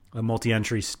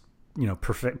multi-entry,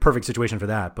 perfect situation for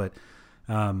that. But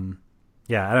I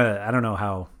don't know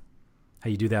how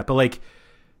you do that. But like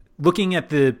looking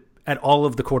at all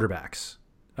of the quarterbacks,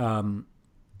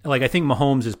 like I think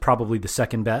Mahomes is probably the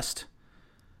second best,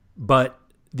 but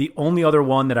the only other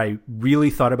one that I really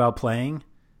thought about playing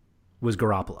was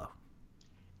Garoppolo.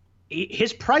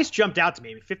 His price jumped out to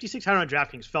me. 5,600 on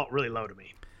DraftKings felt really low to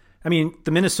me. I mean,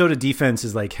 the Minnesota defense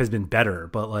has been better,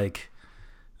 but like,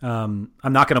 I'm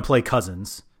not going to play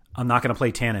Cousins. I'm not going to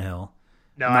play Tannehill.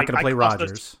 No, I'm not going to play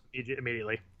Rodgers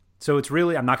immediately. So it's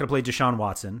really, I'm not going to play Deshaun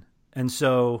Watson. And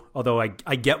so, although I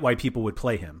get why people would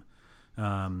play him.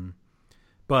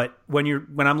 But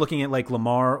when I'm looking at like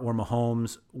Lamar or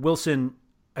Mahomes, Wilson,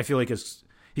 I feel like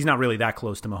he's not really that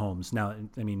close to Mahomes. Now,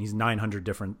 I mean, he's 900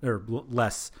 different or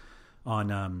less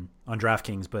on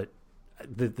DraftKings, but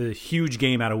the huge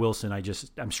game out of Wilson,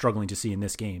 I'm struggling to see in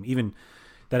this game, even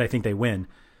that I think they win.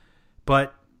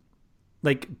 But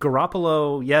like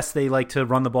Garoppolo, yes, they like to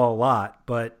run the ball a lot,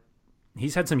 but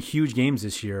he's had some huge games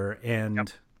this year,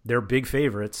 and they're big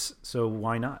favorites, so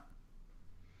why not?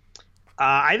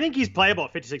 I think he's playable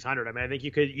at 5,600. I mean, I think you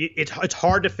could. It's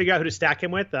hard to figure out who to stack him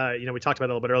with. We talked about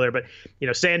it a little bit earlier, but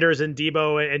Sanders and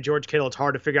Debo and George Kittle, it's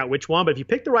hard to figure out which one. But if you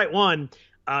pick the right one,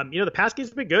 the pass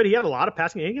game's been good. He had a lot of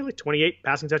passing. He had like 28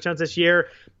 passing touchdowns this year.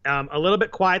 A little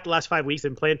bit quiet the last 5 weeks.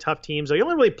 Been playing tough teams. So he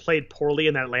only really played poorly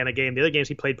in that Atlanta game. The other games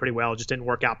he played pretty well. Just didn't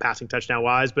work out passing touchdown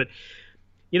wise. But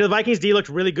the Vikings D looked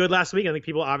really good last week. I think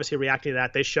people obviously reacting to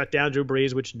that. They shut down Drew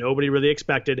Brees, which nobody really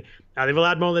expected. They've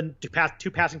allowed more than two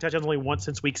passing touchdowns only once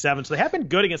since week 7. So they have been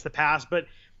good against the pass. But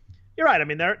you're right. I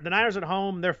mean, the Niners at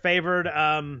home, they're favored.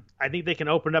 I think they can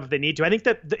open it up if they need to. I think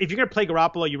that if you're going to play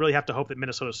Garoppolo, you really have to hope that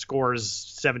Minnesota scores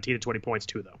 17 to 20 points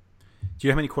too, though. Do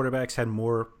you know how many quarterbacks had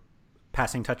more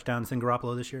passing touchdowns than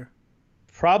Garoppolo this year?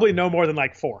 Probably no more than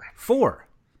like 4. 4?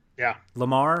 Yeah.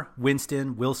 Lamar,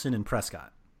 Winston, Wilson, and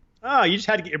Prescott. Oh, you just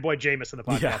had to get your boy Jameis on the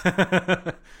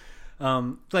podcast.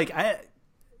 Yeah.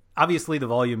 Obviously the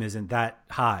volume isn't that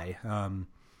high. I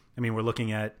mean, we're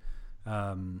looking at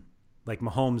like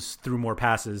Mahomes threw more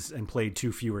passes and played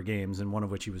 2 fewer games, and one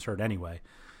of which he was hurt anyway.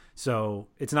 So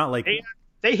it's not like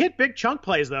they hit big chunk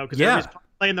plays though, because they're just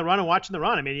playing the run and watching the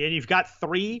run. I mean, and you've got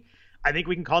 3. I think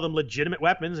we can call them legitimate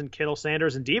weapons in Kittle,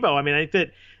 Sanders, and Debo. I mean, I think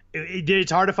that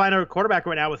it's hard to find a quarterback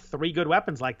right now with 3 good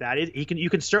weapons like that. You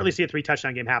can certainly see a 3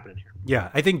 touchdown game happening here. Yeah,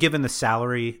 I think given the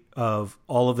salary of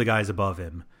all of the guys above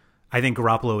him, I think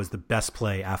Garoppolo is the best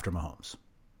play after Mahomes.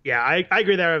 Yeah, I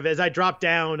agree there. As I dropped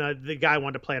down, the guy I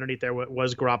wanted to play underneath there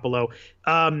was Garoppolo.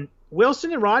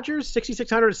 Wilson and Rodgers,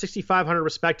 6,600 and 6,500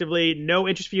 respectively. No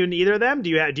interest for you in either of them? Do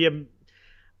you have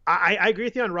I agree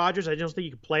with you on Rodgers. I don't think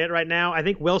you can play it right now. I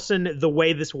think Wilson, the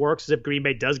way this works is if Green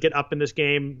Bay does get up in this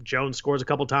game, Jones scores a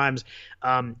couple times.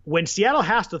 When Seattle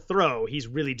has to throw, he's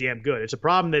really damn good. It's a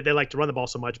problem that they like to run the ball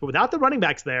so much. But without the running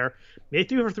backs there, they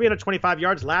threw for 325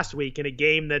 yards last week in a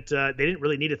game that they didn't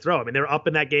really need to throw. I mean, they were up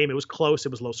in that game. It was close. It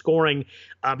was low scoring.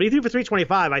 But he threw for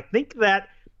 325. I think that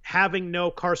having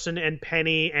no Carson and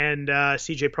Penny and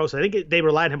CJ Prost, I think they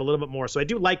relied on him a little bit more. So I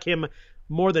do like him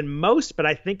more than most, but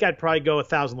I think I'd probably go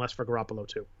 1,000 less for Garoppolo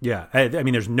too. Yeah, I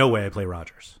mean, there's no way I play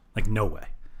Rodgers. Like, no way.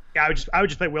 Yeah, I would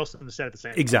just play Wilson instead at the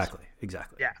same. Exactly.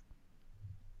 Yeah.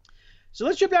 So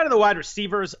let's jump down to the wide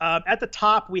receivers. At the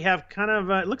top, we have kind of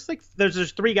it looks like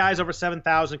there's 3 guys over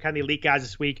 7,000, kind of the elite guys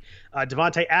this week.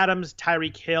 Devontae Adams,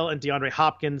 Tyreek Hill, and DeAndre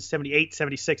Hopkins, 78,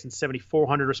 76, and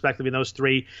 7,400 respectively in those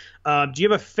 3. Do you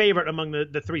have a favorite among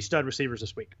the 3 stud receivers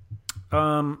this week?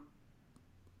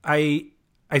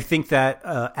 I think that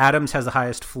Adams has the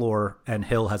highest floor and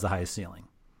Hill has the highest ceiling.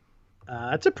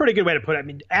 That's a pretty good way to put it. I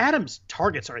mean, Adams'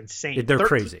 targets are insane. They're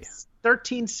crazy.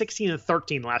 13, 16, and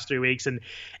 13 the last 3 weeks. And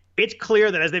it's clear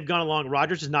that as they've gone along,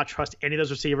 Rodgers does not trust any of those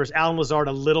receivers. Allen Lazard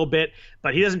a little bit,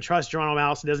 but he doesn't trust Geronimo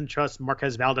Allison, doesn't trust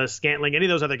Marquez Valdez-Scantling, any of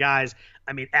those other guys.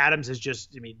 I mean, Adams is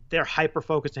just, they're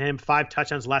hyper-focused on him. 5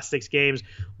 touchdowns the last 6 games.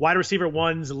 Wide receiver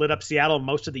ones lit up Seattle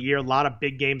most of the year. A lot of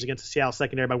big games against the Seattle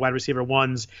secondary by wide receiver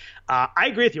ones. I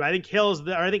agree with you. I think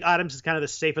I think Adams is kind of the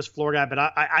safest floor guy, but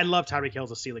I love Tyreek Hill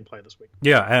as a ceiling player this week.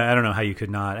 Yeah, I don't know how you could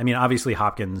not. I mean, obviously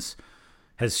Hopkins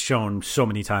has shown so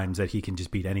many times that he can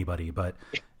just beat anybody, but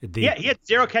he had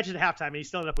 0 catches at halftime, and he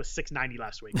still ended up with 690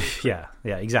 last week. yeah,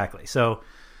 exactly. So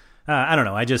I don't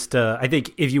know. I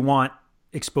think if you want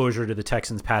exposure to the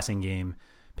Texans passing game,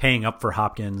 paying up for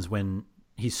Hopkins when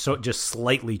he's so just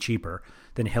slightly cheaper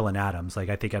than Hill and Adams. Like,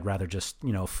 I think I'd rather just,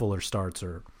 Fuller starts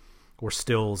or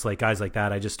Stills, like guys like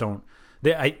that. I just don't.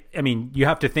 I mean, you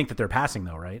have to think that they're passing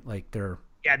though, right? Like they're.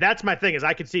 Yeah, that's my thing. Is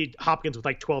I could see Hopkins with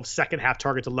like 12 second half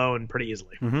targets alone pretty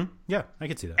easily. Mm-hmm. Yeah, I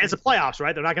could see that. And it's the playoffs,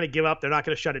 right? They're not going to give up. They're not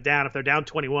going to shut it down. If they're down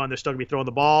 21, they're still going to be throwing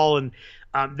the ball, and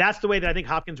that's the way that I think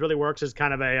Hopkins really works. Is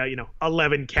kind of a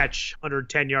 11 catch,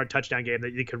 110-yard touchdown game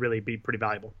that could really be pretty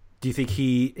valuable. Do you think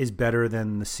he is better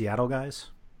than the Seattle guys?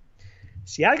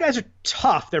 Seattle guys are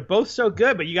tough. They're both so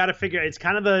good, but you got to figure. It's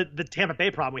kind of the Tampa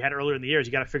Bay problem we had earlier in the year. Is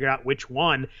you got to figure out which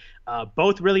one.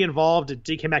 Both really involved.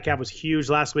 DK Metcalf was huge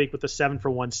last week with the 7 for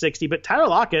 160, but Tyler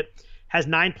Lockett has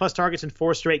 9+ targets in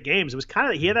 4 straight games. It was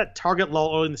kind of he had that target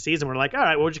lull early in the season. We're like, all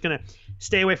right, we're just gonna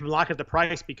stay away from Lockett at the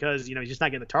price because he's just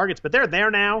not getting the targets. But they're there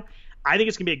now. I think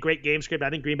it's gonna be a great game script. I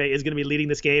think Green Bay is gonna be leading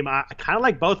this game. I kind of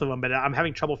like both of them, but I'm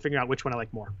having trouble figuring out which one I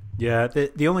like more. Yeah,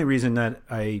 the only reason that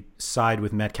I side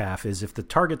with Metcalf is if the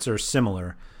targets are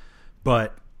similar,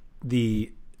 but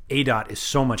the ADOT is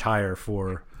so much higher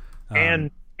for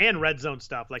and red zone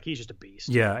stuff. Like he's just a beast.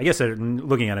 Yeah, I guess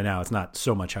looking at it now, it's not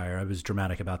so much higher. I was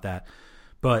dramatic about that,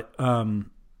 but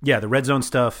yeah, the red zone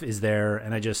stuff is there,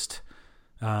 and I just.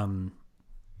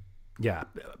 Yeah,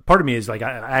 part of me is like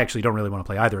I actually don't really want to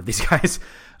play either of these guys.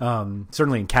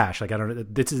 Certainly in cash, like I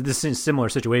don't. This is a similar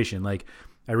situation. Like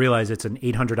I realize it's an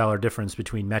 $800 difference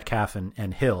between Metcalf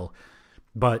and Hill,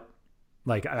 but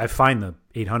like I find the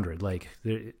 800 like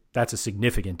that's a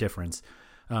significant difference.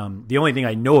 The only thing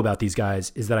I know about these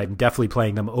guys is that I'm definitely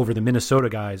playing them over the Minnesota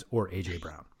guys or AJ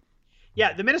Brown.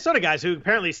 Yeah, the Minnesota guys who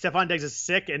apparently Stephon Diggs is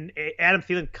sick and Adam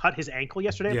Thielen cut his ankle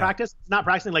yesterday in practice. He's not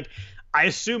practicing. Like I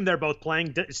assume they're both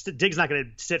playing. Diggs not going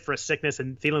to sit for a sickness,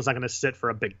 and Thielen's not going to sit for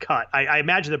a big cut. I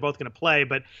imagine they're both going to play,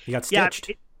 but he got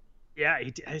stitched.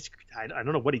 I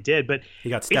don't know what he did, but he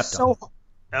got stepped on.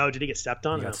 Oh, did he get stepped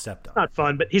on? He got stepped on. Not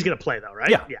fun, but he's going to play though, right?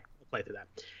 Yeah, he'll play through that.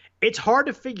 It's hard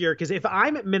to figure because if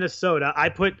I'm at Minnesota, I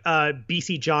put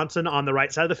BC Johnson on the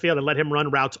right side of the field and let him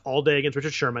run routes all day against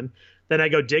Richard Sherman. Then I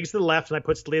go Diggs to the left and I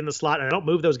put Thielen in the slot, and I don't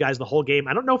move those guys the whole game.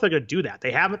 I don't know if they're going to do that.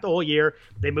 They haven't the whole year.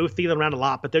 They move Thielen around a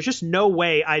lot, but there's just no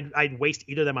way I'd waste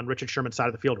either of them on Richard Sherman's side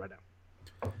of the field right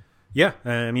now. Yeah,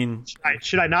 I mean...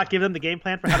 Should I not give them the game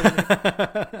plan for how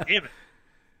to win? Damn it.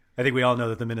 I think we all know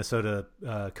that the Minnesota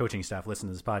coaching staff listen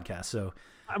to this podcast, so...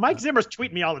 Mike Zimmer's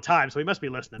tweeting me all the time, so he must be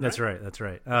listening. That's right. That's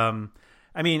right.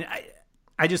 I mean,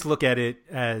 I just look at it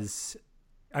as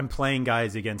I'm playing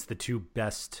guys against the two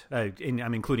best. And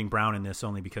I'm including Brown in this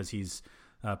only because he's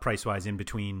price-wise in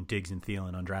between Diggs and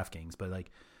Thielen on DraftKings. But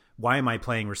like, why am I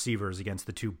playing receivers against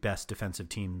the two best defensive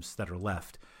teams that are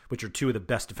left, which are two of the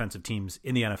best defensive teams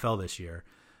in the NFL this year,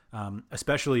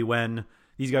 especially when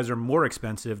these guys are more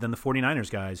expensive than the 49ers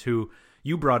guys who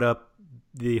you brought up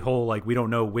the whole, like, we don't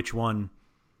know which one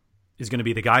is going to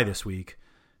be the guy this week.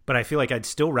 But I feel like I'd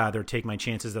still rather take my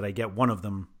chances that I get one of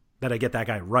them, that I get that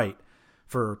guy right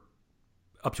for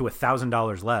up to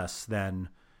 $1,000 less than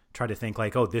try to think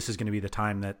like, oh, this is going to be the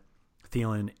time that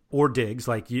Thielen or Diggs,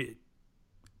 like,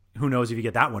 who knows if you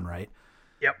get that one right.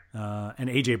 Yep. And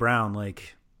AJ Brown,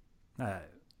 like, I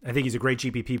think he's a great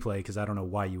GPP play because I don't know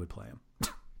why you would play him.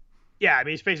 Yeah, I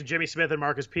mean, he's facing Jimmy Smith and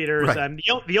Marcus Peters. Right.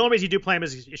 The only reason you do play him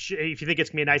is if you think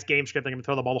it's going to be a nice game script, they're going to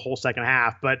throw the ball the whole second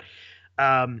half. But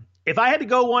if I had to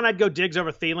go one, I'd go Diggs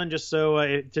over Thielen just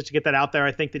to get that out there.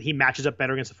 I think that he matches up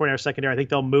better against the 49ers secondary. I think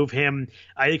they'll move him.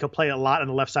 I think he'll play a lot on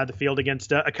the left side of the field against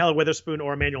Ahkello Witherspoon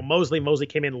or Emmanuel Mosley. Mosley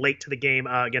came in late to the game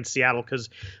against Seattle because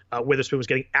Witherspoon was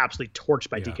getting absolutely torched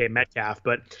by DK Metcalf.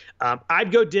 But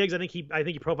I'd go Diggs. I think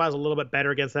he profiles a little bit better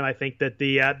against them. I think that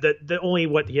the only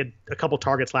he had a couple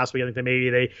targets last week. I think that maybe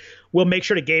they will make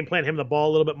sure to game plan him the ball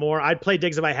a little bit more. I'd play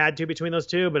Diggs if I had to between those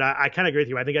two, but I kind of agree with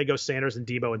you. I think I'd go Sanders and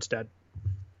Debo instead.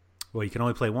 Well, you can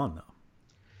only play one, though.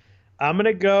 I'm going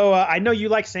to go I know you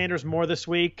like Sanders more this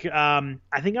week. I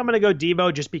think I'm going to go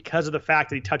Debo just because of the fact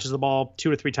that he touches the ball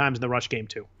 2 or 3 times in the rush game,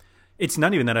 too. It's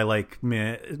not even that I like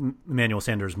Emmanuel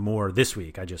Sanders more this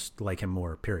week. I just like him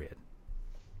more, period.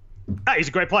 He's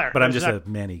a great player. But I'm just a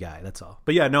Manny guy, that's all.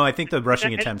 But yeah, no, I think the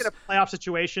rushing attempts... In a playoff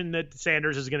situation that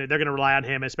Sanders they're going to rely on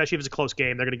him, especially if it's a close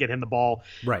game. They're going to get him the ball.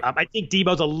 Right. I think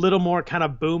Debo's a little more kind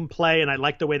of boom play, and I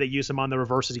like the way they use him on the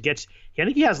reverses. I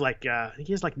think he has like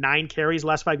 9 carries the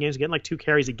last 5 games, getting like 2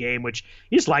 carries a game, which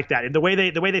you just like that. And the way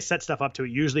they set stuff up to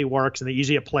it usually works, and they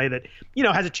usually a play that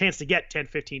has a chance to get 10,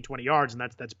 15, 20 yards, and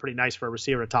that's pretty nice for a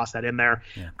receiver to toss that in there.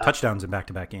 Yeah. Touchdowns in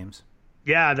back-to-back games.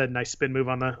 Yeah, the nice spin move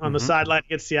on the sideline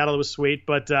against Seattle was sweet.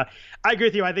 But I agree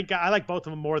with you. I think I like both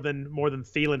of them more than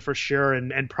Thielen for sure,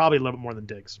 and probably a little bit more than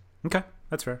Diggs. Okay,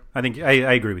 that's fair. I think I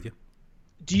agree with you.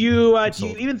 Do you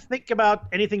even think about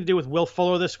anything to do with Will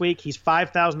Fuller this week? He's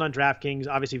 5,000 on DraftKings,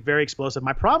 obviously very explosive.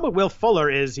 My problem with Will Fuller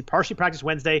is he partially practiced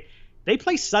Wednesday. They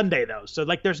play Sunday though, so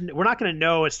like we're not going to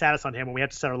know a status on him when we have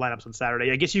to set our lineups on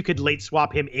Saturday. I guess you could late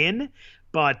swap him in,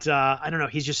 but I don't know.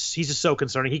 He's just so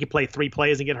concerning. He could play 3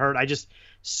 plays and get hurt. I just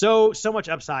so much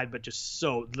upside, but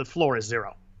the floor is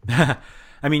 0.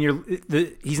 I mean,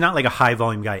 he's not like a high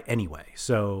volume guy anyway,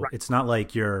 so It's not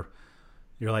like you're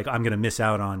like, I'm going to miss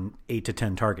out on 8 to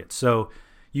 10 targets. So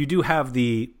you do have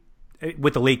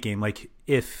with the late game, like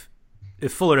if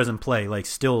Fuller doesn't play, like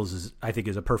Stills I think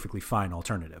is a perfectly fine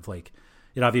alternative. Like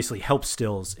it obviously helps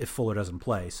Stills if Fuller doesn't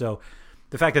play. So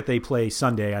the fact that they play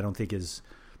Sunday, I don't think is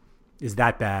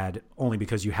that bad, only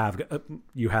because you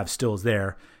have Stills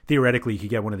there. Theoretically, you could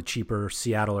get one of the cheaper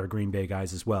Seattle or Green Bay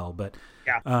guys as well. But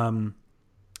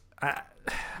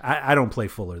I don't play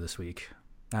Fuller this week.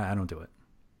 I don't do it.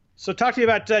 So talk to me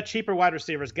about cheaper wide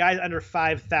receivers, guys under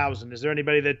 5,000. Is there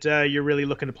anybody that you're really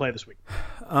looking to play this week?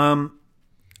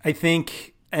 I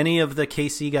think any of the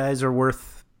KC guys are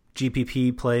worth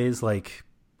GPP plays. Like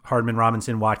Hardman,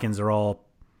 Robinson, Watkins are all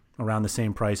around the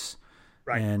same price,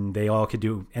 right? And they all could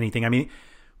do anything. I mean,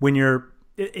 when you're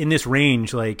in this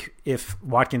range, like if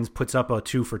Watkins puts up a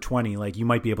 2 for 20, like you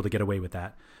might be able to get away with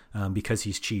that because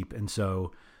he's cheap. And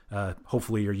so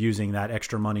hopefully you're using that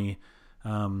extra money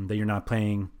that you're not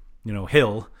paying,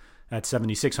 Hill at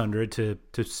 7,600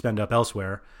 to spend up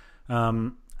elsewhere.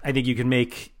 I think you can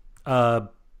make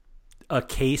a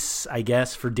case, I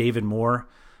guess, for David Moore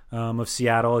of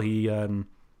Seattle. He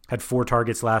had 4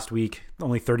 targets last week,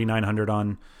 only 3,900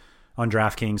 on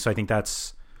DraftKings. So I think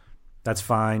that's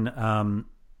fine.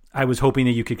 I was hoping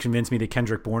that you could convince me that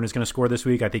Kendrick Bourne is going to score this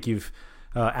week. I think you've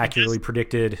accurately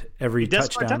predicted every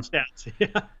touchdown.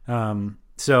 Yeah.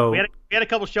 So we had a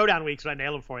couple showdown weeks when I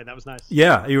nailed him for you. That was nice.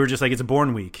 Yeah, you were just like, it's a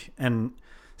Bourne week, and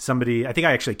I think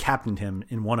I actually captained him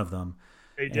in one of them.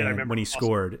 You did, I remember when he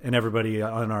scored, and everybody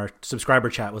on our subscriber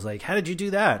chat was like, "How did you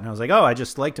do that?" And I was like, "Oh, I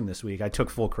just liked him this week. I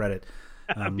took full credit."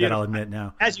 That I'll admit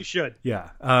now, as you should. Yeah,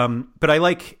 but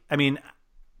I mean,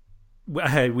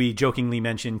 we jokingly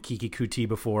mentioned Kiki Kuti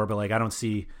before, but like I don't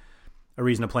see a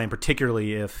reason to play him,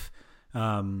 particularly if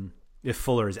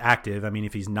Fuller is active. I mean,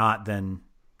 if he's not, then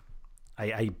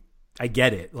I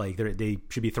get it. Like they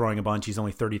should be throwing a bunch. He's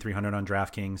only 3,300 on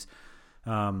DraftKings.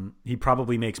 He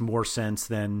probably makes more sense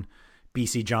than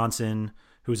BC Johnson,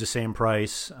 who's the same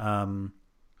price. Who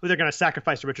they're going to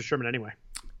sacrifice to Richard Sherman anyway.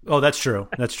 Oh, that's true.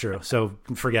 That's true. So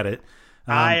forget it.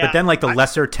 But then like the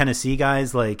lesser Tennessee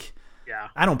guys, like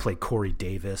I don't play Corey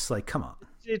Davis. Like, come on.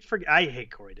 I hate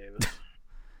Corey Davis.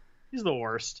 He's the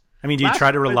worst. I mean, do you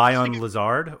try to rely on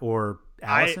Lazard or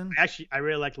Allison? I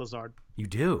really like Lazard. You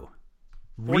do?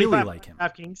 Really like him.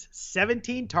 DraftKings,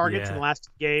 17 targets in the last 2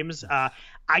 games.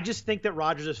 I just think that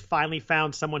Rodgers has finally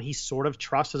found someone he sort of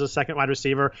trusts as a second wide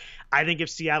receiver. I think if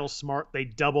Seattle's smart, they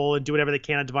double and do whatever they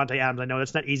can on Devontae Adams. I know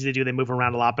that's not easy to do. They move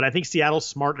around a lot, but I think Seattle's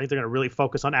smart. I think they're going to really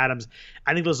focus on Adams.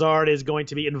 I think Lazard is going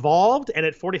to be involved, and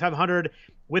at 4,500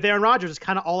 with Aaron Rodgers, it's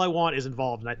kind of all I want is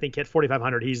involved. And I think at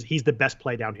 4,500, he's the best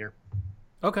play down here.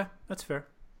 Okay, that's fair.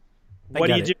 What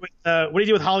do you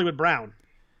do with Hollywood Brown?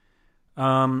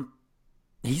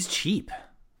 He's cheap.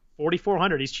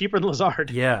 4,400. He's cheaper than Lazard.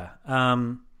 Yeah. I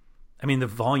mean, the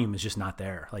volume is just not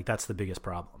there. Like that's the biggest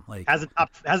problem. Like hasn't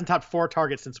topped 4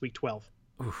 targets since week 12.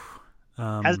 Oof.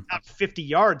 Hasn't topped 50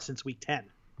 yards since week 10.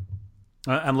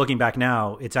 I'm looking back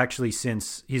now. It's actually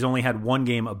since he's only had 1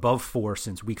 game above 4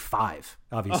 since week 5.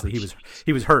 Obviously,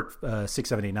 he was hurt 6,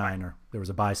 7, 8, 9, or there was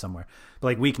a bye somewhere. But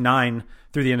like week 9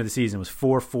 through the end of the season was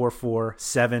 4, 4, 4,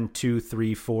 7, 2,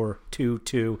 3, 4, 2,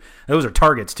 2. Those are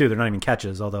targets too. They're not even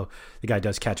catches, although the guy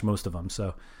does catch most of them.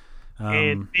 So.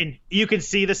 And you can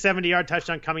see the 70-yard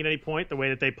touchdown coming at any point, the way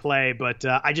that they play. But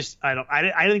I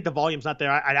think the volume's not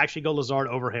there. I'd actually go Lazard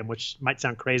over him, which might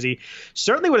sound crazy.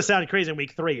 Certainly would have sounded crazy in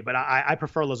week 3, but I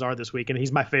prefer Lazard this week, and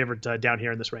he's my favorite down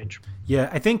here in this range. Yeah,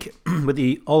 I think with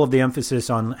all of the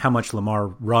emphasis on how much Lamar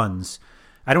runs,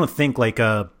 I don't think like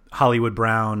a Hollywood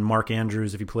Brown, Mark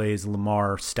Andrews, if he plays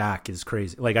Lamar stack is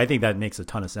crazy. Like I think that makes a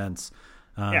ton of sense.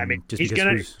 I mean,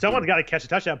 someone's got to catch a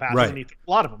touchdown passes, right. And he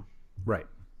a lot of them.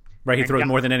 Right, he throws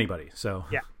more than anybody. So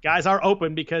yeah, guys are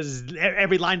open because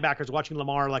every linebacker's watching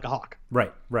Lamar like a hawk.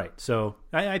 Right. So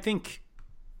I think,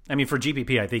 I mean, for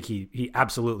GPP, I think he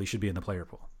absolutely should be in the player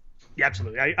pool. Yeah,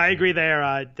 absolutely. I agree there.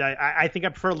 I think I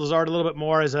prefer Lazard a little bit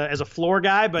more as a floor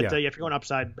guy, but if you're going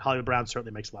upside, Hollywood Brown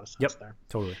certainly makes a lot of sense there.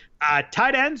 Totally.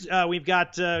 Tight ends, we've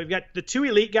got the two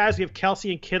elite guys. We have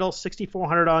Kelsey and Kittle,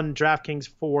 6,400 on DraftKings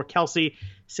for Kelsey,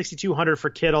 6,200 for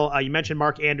Kittle. You mentioned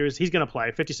Mark Andrews; he's going to play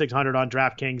 5,600 on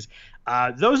DraftKings.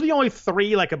 Those are the only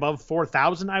three like above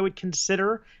 4,000 I would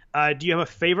consider. Do you have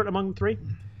a favorite among the three?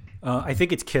 I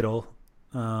think it's Kittle.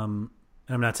 And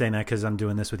I'm not saying that because I'm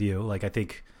doing this with you. Like I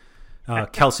think.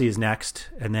 Kelsey is next,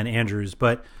 and then Andrews.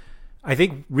 But I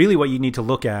think really what you need to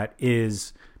look at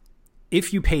is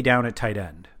if you pay down at tight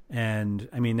end. And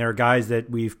I mean, there are guys that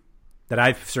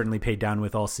I've certainly paid down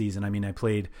with all season. I mean, I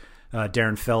played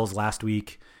Darren Fells last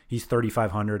week. He's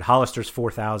 3,500. Hollister's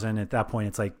 4,000. At that point,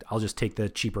 it's like I'll just take the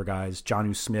cheaper guys.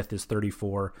 Jonnu Smith is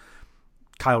 34.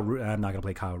 I'm not going to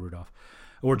play Kyle Rudolph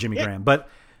or Jimmy Graham, but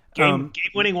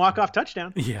game-winning walk-off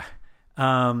touchdown. Yeah.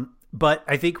 But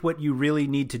I think what you really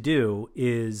need to do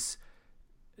is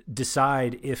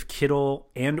decide if Kittle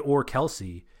and or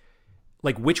Kelsey,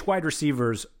 like which wide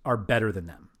receivers are better than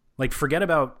them. Like forget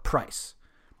about price,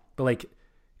 but like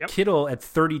Kittle at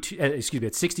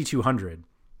 6,200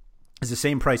 is the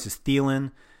same price as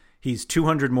Thielen. He's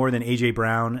 200 more than AJ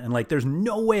Brown, and like there's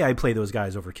no way I play those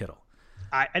guys over Kittle.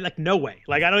 I like no way.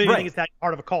 Like I don't even think it's that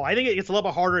hard of a call. I think it's a little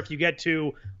bit harder if you get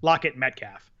to Lockett,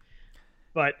 Metcalf.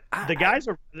 But the guys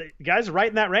are right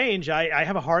in that range. I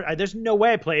have a hard. there's no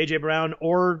way I play AJ Brown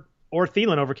or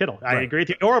Thielen over Kittle. I agree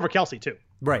with you, or over Kelsey too.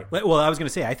 Right. Well, I was going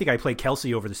to say I think I play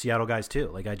Kelsey over the Seattle guys too.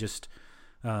 Like I just.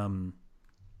 I mean,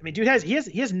 dude he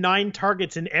has 9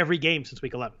 targets in every game since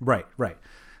week 11. Right.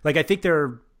 Like I think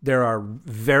there are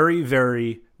very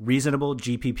very reasonable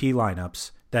GPP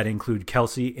lineups that include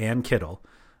Kelsey and Kittle,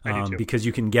 because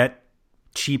you can get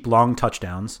cheap long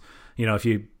touchdowns. You know, if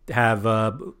you have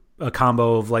a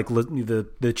combo of like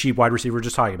the cheap wide receiver we're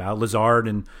just talking about, Lazard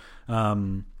and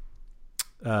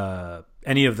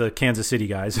any of the Kansas City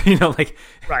guys, you know, like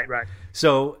right.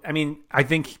 So I mean, I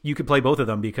think you could play both of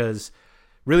them because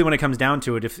really, when it comes down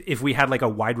to it, if we had like a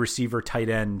wide receiver tight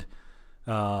end,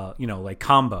 like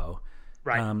combo,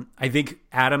 right? I think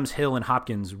Adams, Hill, and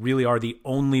Hopkins really are the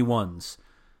only ones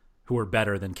who are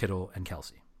better than Kittle and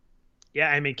Kelsey. Yeah,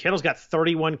 I mean, Kittle's got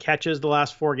 31 catches the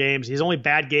last 4 games. His only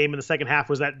bad game in the second half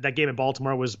was that game in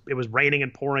Baltimore. It was raining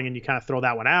and pouring, and you kind of throw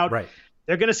that one out. Right.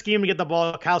 They're going to scheme him to get the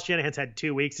ball. Kyle Shanahan's had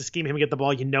 2 weeks to scheme him to get the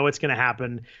ball. You know it's going to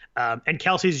happen. And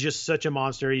Kelsey's just such a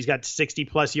monster. He's got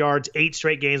 60-plus yards, 8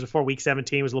 straight games before Week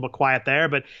 17. Was a little bit quiet there.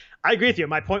 But I agree with you.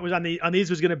 My point was on these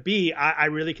was going to be I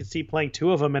really could see playing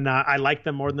 2 of them, and I like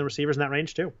them more than the receivers in that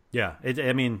range too. Yeah,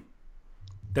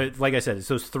 like I said, it's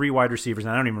those 3 wide receivers,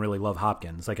 and I don't even really love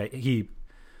Hopkins. Like he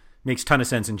makes a ton of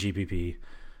sense in GPP,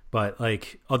 but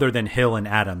like other than Hill and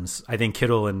Adams, I think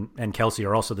Kittle and Kelsey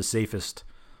are also the safest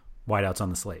wideouts on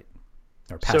the slate,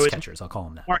 or pass catchers. I'll call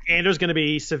them that. Mark Andrews going to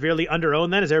be severely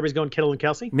under-owned then, as everybody's going Kittle and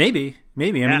Kelsey? Maybe.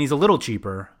 I mean, he's a little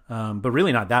cheaper, but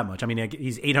really not that much. I mean,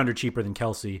 he's 800 cheaper than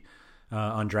Kelsey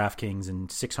on DraftKings and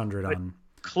 600 on.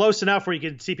 Close enough where you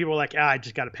can see people like, I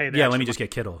just got to pay that. Yeah, let me just get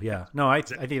Kittle. Yeah, no, I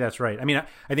think that's right. I mean,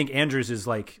 I think Andrews is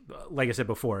like I said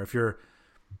before, if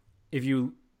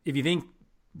you think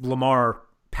Lamar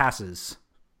passes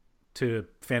to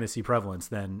fantasy prevalence,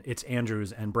 then it's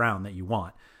Andrews and Brown that you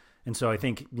want. And so I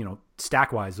think,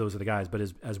 stack wise, those are the guys, but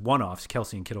as one-offs,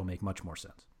 Kelsey and Kittle make much more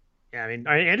sense. Yeah, I mean,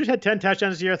 Andrews had 10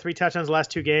 touchdowns this year, 3 touchdowns the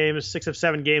last 2 games, 6 of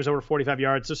 7 games over 45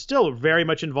 yards. So still very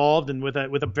much involved and with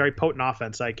a very potent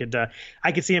offense. I could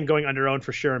see him going under-owned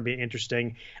for sure and being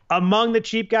interesting. Among the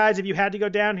cheap guys, if you had to go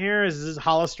down here, is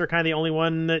Hollister kind of the only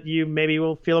one that you maybe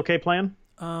will feel okay playing?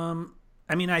 I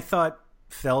mean, I thought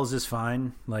Fells is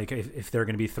fine. Like if they're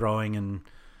going to be throwing and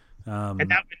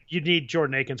that you need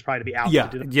Jordan Akins probably to be out. Yeah.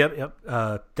 To do that.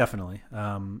 Yep. Definitely.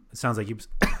 It sounds like he was,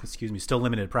 still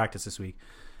limited practice this week,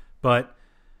 but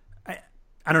I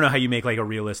don't know how you make like a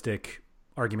realistic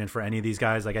argument for any of these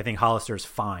guys. Like I think Hollister is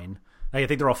fine. Like, I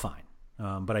think they're all fine.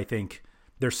 But I think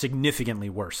they're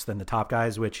significantly worse than the top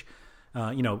guys, which,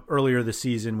 earlier this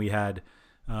season we had,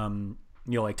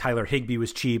 like Tyler Higbee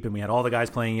was cheap and we had all the guys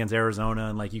playing against Arizona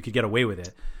and like you could get away with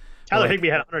it. Tyler Higbee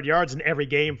had 100 yards in every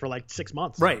game for like 6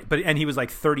 months. Right. And he was like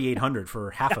 3,800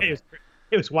 for half of it.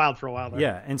 It was wild for a while there.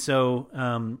 Yeah. And so,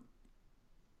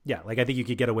 like I think you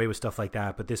could get away with stuff like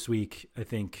that. But this week, I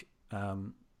think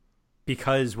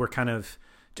because we're kind of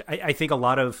 – I think a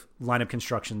lot of lineup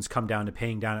constructions come down to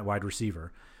paying down at wide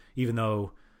receiver, even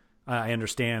though I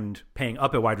understand paying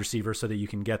up at wide receiver so that you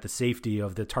can get the safety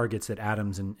of the targets that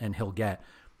Adams and Hill get.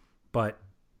 But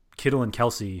Kittle and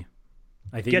Kelsey,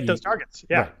 I think – get those targets,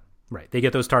 yeah. Right. They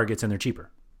get those targets and they're cheaper.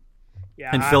 Yeah,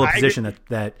 and fill a position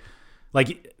that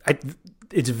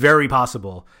it's very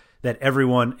possible that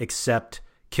everyone except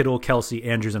Kittle, Kelsey,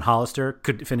 Andrews, and Hollister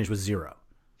could finish with 0.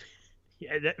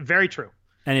 Yeah, very true.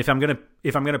 And if I'm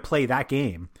gonna play that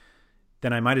game,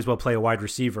 then I might as well play a wide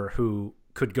receiver who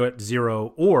could go at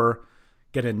 0 or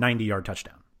get a 90-yard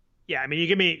touchdown. Yeah, I mean, you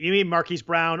give me Marquise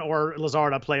Brown or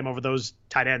Lazard, I'll play him over those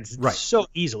tight ends so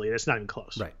easily. It's not even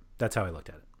close. Right. That's how I looked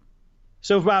at it.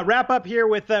 So wrap up here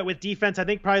with defense. I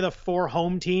think probably the 4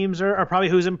 home teams are probably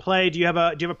who's in play. Do you have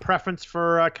a preference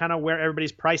for kind of where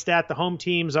everybody's priced at? The home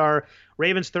teams are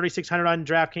Ravens 3,600 on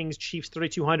DraftKings, Chiefs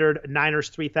 3,200, Niners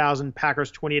 3,000,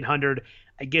 Packers 2,800.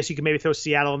 I guess you can maybe throw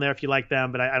Seattle in there if you like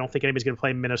them, but I don't think anybody's going to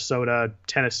play Minnesota,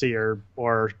 Tennessee,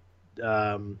 or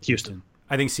Houston.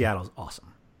 I think Seattle's awesome.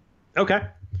 Okay.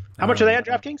 How much are they at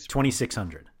DraftKings?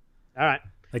 2,600. All right.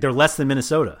 Like they're less than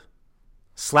Minnesota.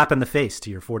 Slap in the face to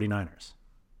your 49ers,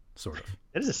 sort of.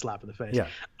 It is a slap in the face. Yeah.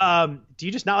 Do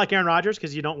you just not like Aaron Rodgers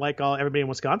because you don't like everybody in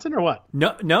Wisconsin, or what?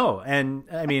 No. And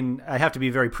I mean, I have to be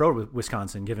very pro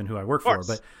Wisconsin given who I work for.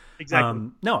 But exactly.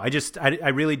 No, I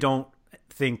really don't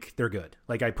think they're good.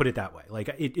 Like I put it that way. Like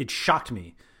it shocked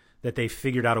me that they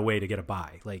figured out a way to get a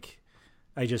bye. Like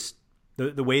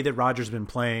the way that Rodgers has been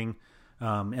playing.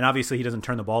 And obviously he doesn't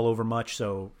turn the ball over much,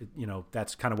 so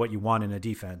that's kind of what you want in a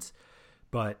defense.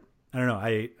 But I don't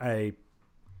know.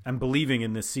 I'm believing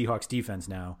in this Seahawks defense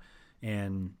now,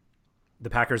 and the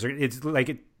Packers are. It's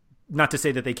like not to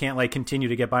say that they can't like continue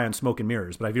to get by on smoke and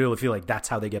mirrors, but I really feel like that's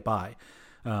how they get by.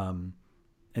 And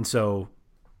so,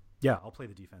 yeah, I'll play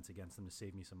the defense against them to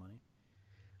save me some money.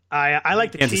 I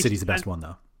like the Kansas Chiefs. City's the best one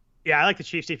though. Yeah, I like the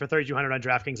Chiefs for 3,200 on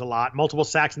DraftKings a lot. Multiple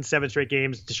sacks in 7 straight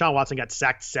games. Deshaun Watson got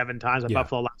sacked 7 times on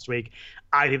Buffalo last week.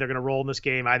 I think they're going to roll in this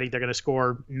game. I think they're going to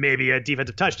score maybe a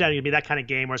defensive touchdown. It's going to be that kind of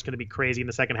game where it's going to be crazy in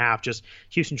the second half. Just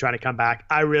Houston trying to come back.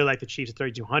 I really like the Chiefs at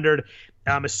 3,200.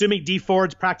 Assuming D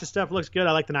Ford's practice stuff looks good,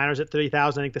 I like the Niners at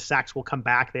 3,000. I think the sacks will come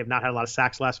back. They have not had a lot of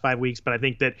sacks the last 5 weeks, but I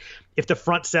think that if the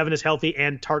front 7 is healthy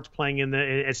and Tart's playing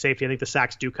at safety, I think the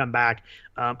sacks do come back.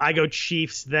 I go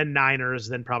Chiefs, then Niners,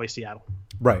 then probably Seattle.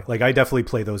 Right. Like I definitely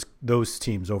play those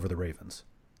teams over the Ravens.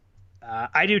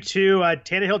 I do too.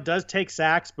 Tannehill does take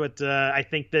sacks, but I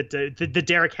think that the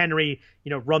Derrick Henry,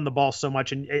 run the ball so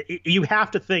much, and you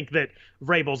have to think that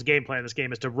Vrabel's game plan in this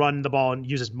game is to run the ball and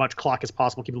use as much clock as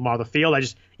possible, keep them out of the field.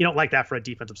 You don't like that for a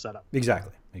defensive setup.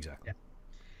 Exactly. Yeah.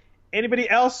 Anybody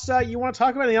else you want to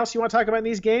talk about? Anything else you want to talk about in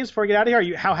these games before we get out of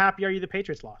here? How happy are you the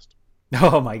Patriots lost?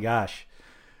 Oh my gosh.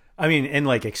 I mean, and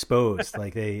like exposed,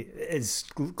 like they as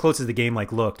close as the game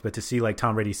like looked, but to see like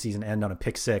Tom Brady's season end on a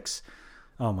pick 6.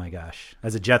 Oh my gosh.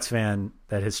 As a Jets fan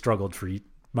that has struggled for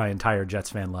my entire Jets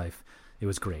fan life, it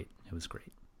was great. It was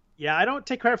great. Yeah, I don't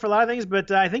take credit for a lot of things, but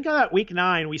I think on that week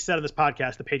 9 we said on this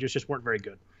podcast the Patriots just weren't very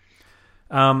good.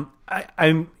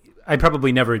 I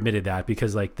probably never admitted that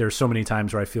because like there's so many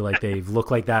times where I feel like they've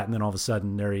looked like that and then all of a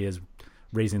sudden there he is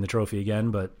raising the trophy again,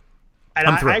 but and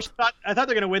I thought they're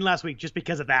going to win last week just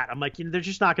because of that. I'm like, they're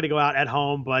just not going to go out at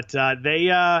home, but they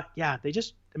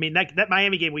just. I mean, that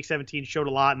Miami game week 17 showed a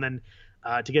lot, and then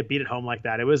to get beat at home like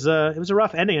that, it was a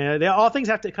rough ending. All things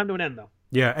have to come to an end, though.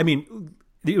 Yeah, I mean,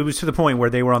 it was to the point where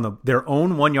they were on their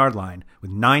own 1 yard line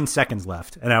with 9 seconds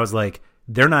left, and I was like,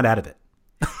 they're not out of it.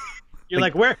 You're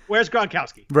like where's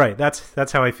Gronkowski? Right.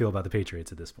 That's how I feel about the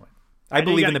Patriots at this point. I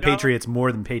believe in the Patriots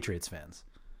more than Patriots fans.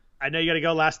 I know you got to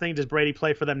go. Last thing, does Brady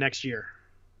play for them next year?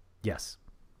 Yes.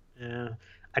 Yeah,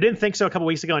 I didn't think so a couple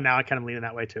weeks ago, and now I kind of lean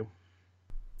that way too.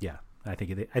 Yeah, I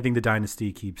think the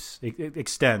dynasty it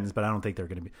extends, but I don't think they're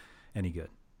going to be any good.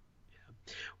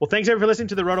 Yeah. Well, thanks everyone for listening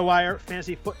to the RotoWire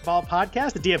Fantasy Football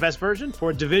Podcast, the DFS version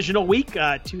for Divisional Week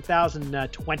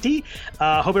 2020.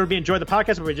 Hope everybody enjoyed the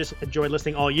podcast. We just enjoyed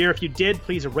listening all year. If you did,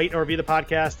 please rate or review the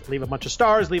podcast. Leave a bunch of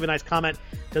stars. Leave a nice comment.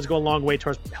 It does go a long way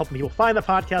towards helping people find the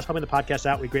podcast, helping the podcast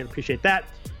out. We greatly appreciate that.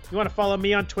 If you want to follow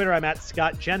me on Twitter, I'm at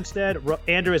Scott Genstead.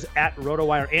 Andrew is at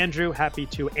RotoWire Andrew. Happy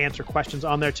to answer questions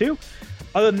on there too.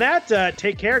 Other than that,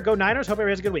 take care. Go Niners. Hope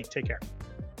everybody has a good week. Take care.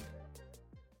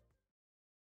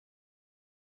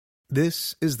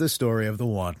 This is the story of the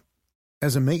one.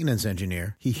 As a maintenance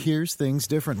engineer, he hears things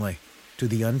differently. To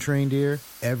the untrained ear,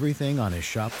 everything on his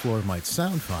shop floor might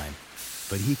sound fine,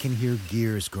 but he can hear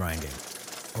gears grinding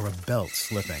or a belt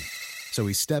slipping. So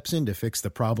he steps in to fix the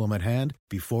problem at hand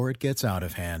before it gets out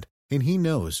of hand. And he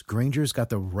knows Grainger's got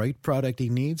the right product he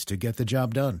needs to get the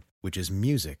job done, which is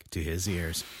music to his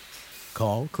ears.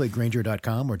 Call, click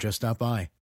Grainger.com, or just stop by.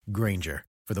 Grainger,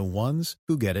 for the ones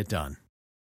who get it done.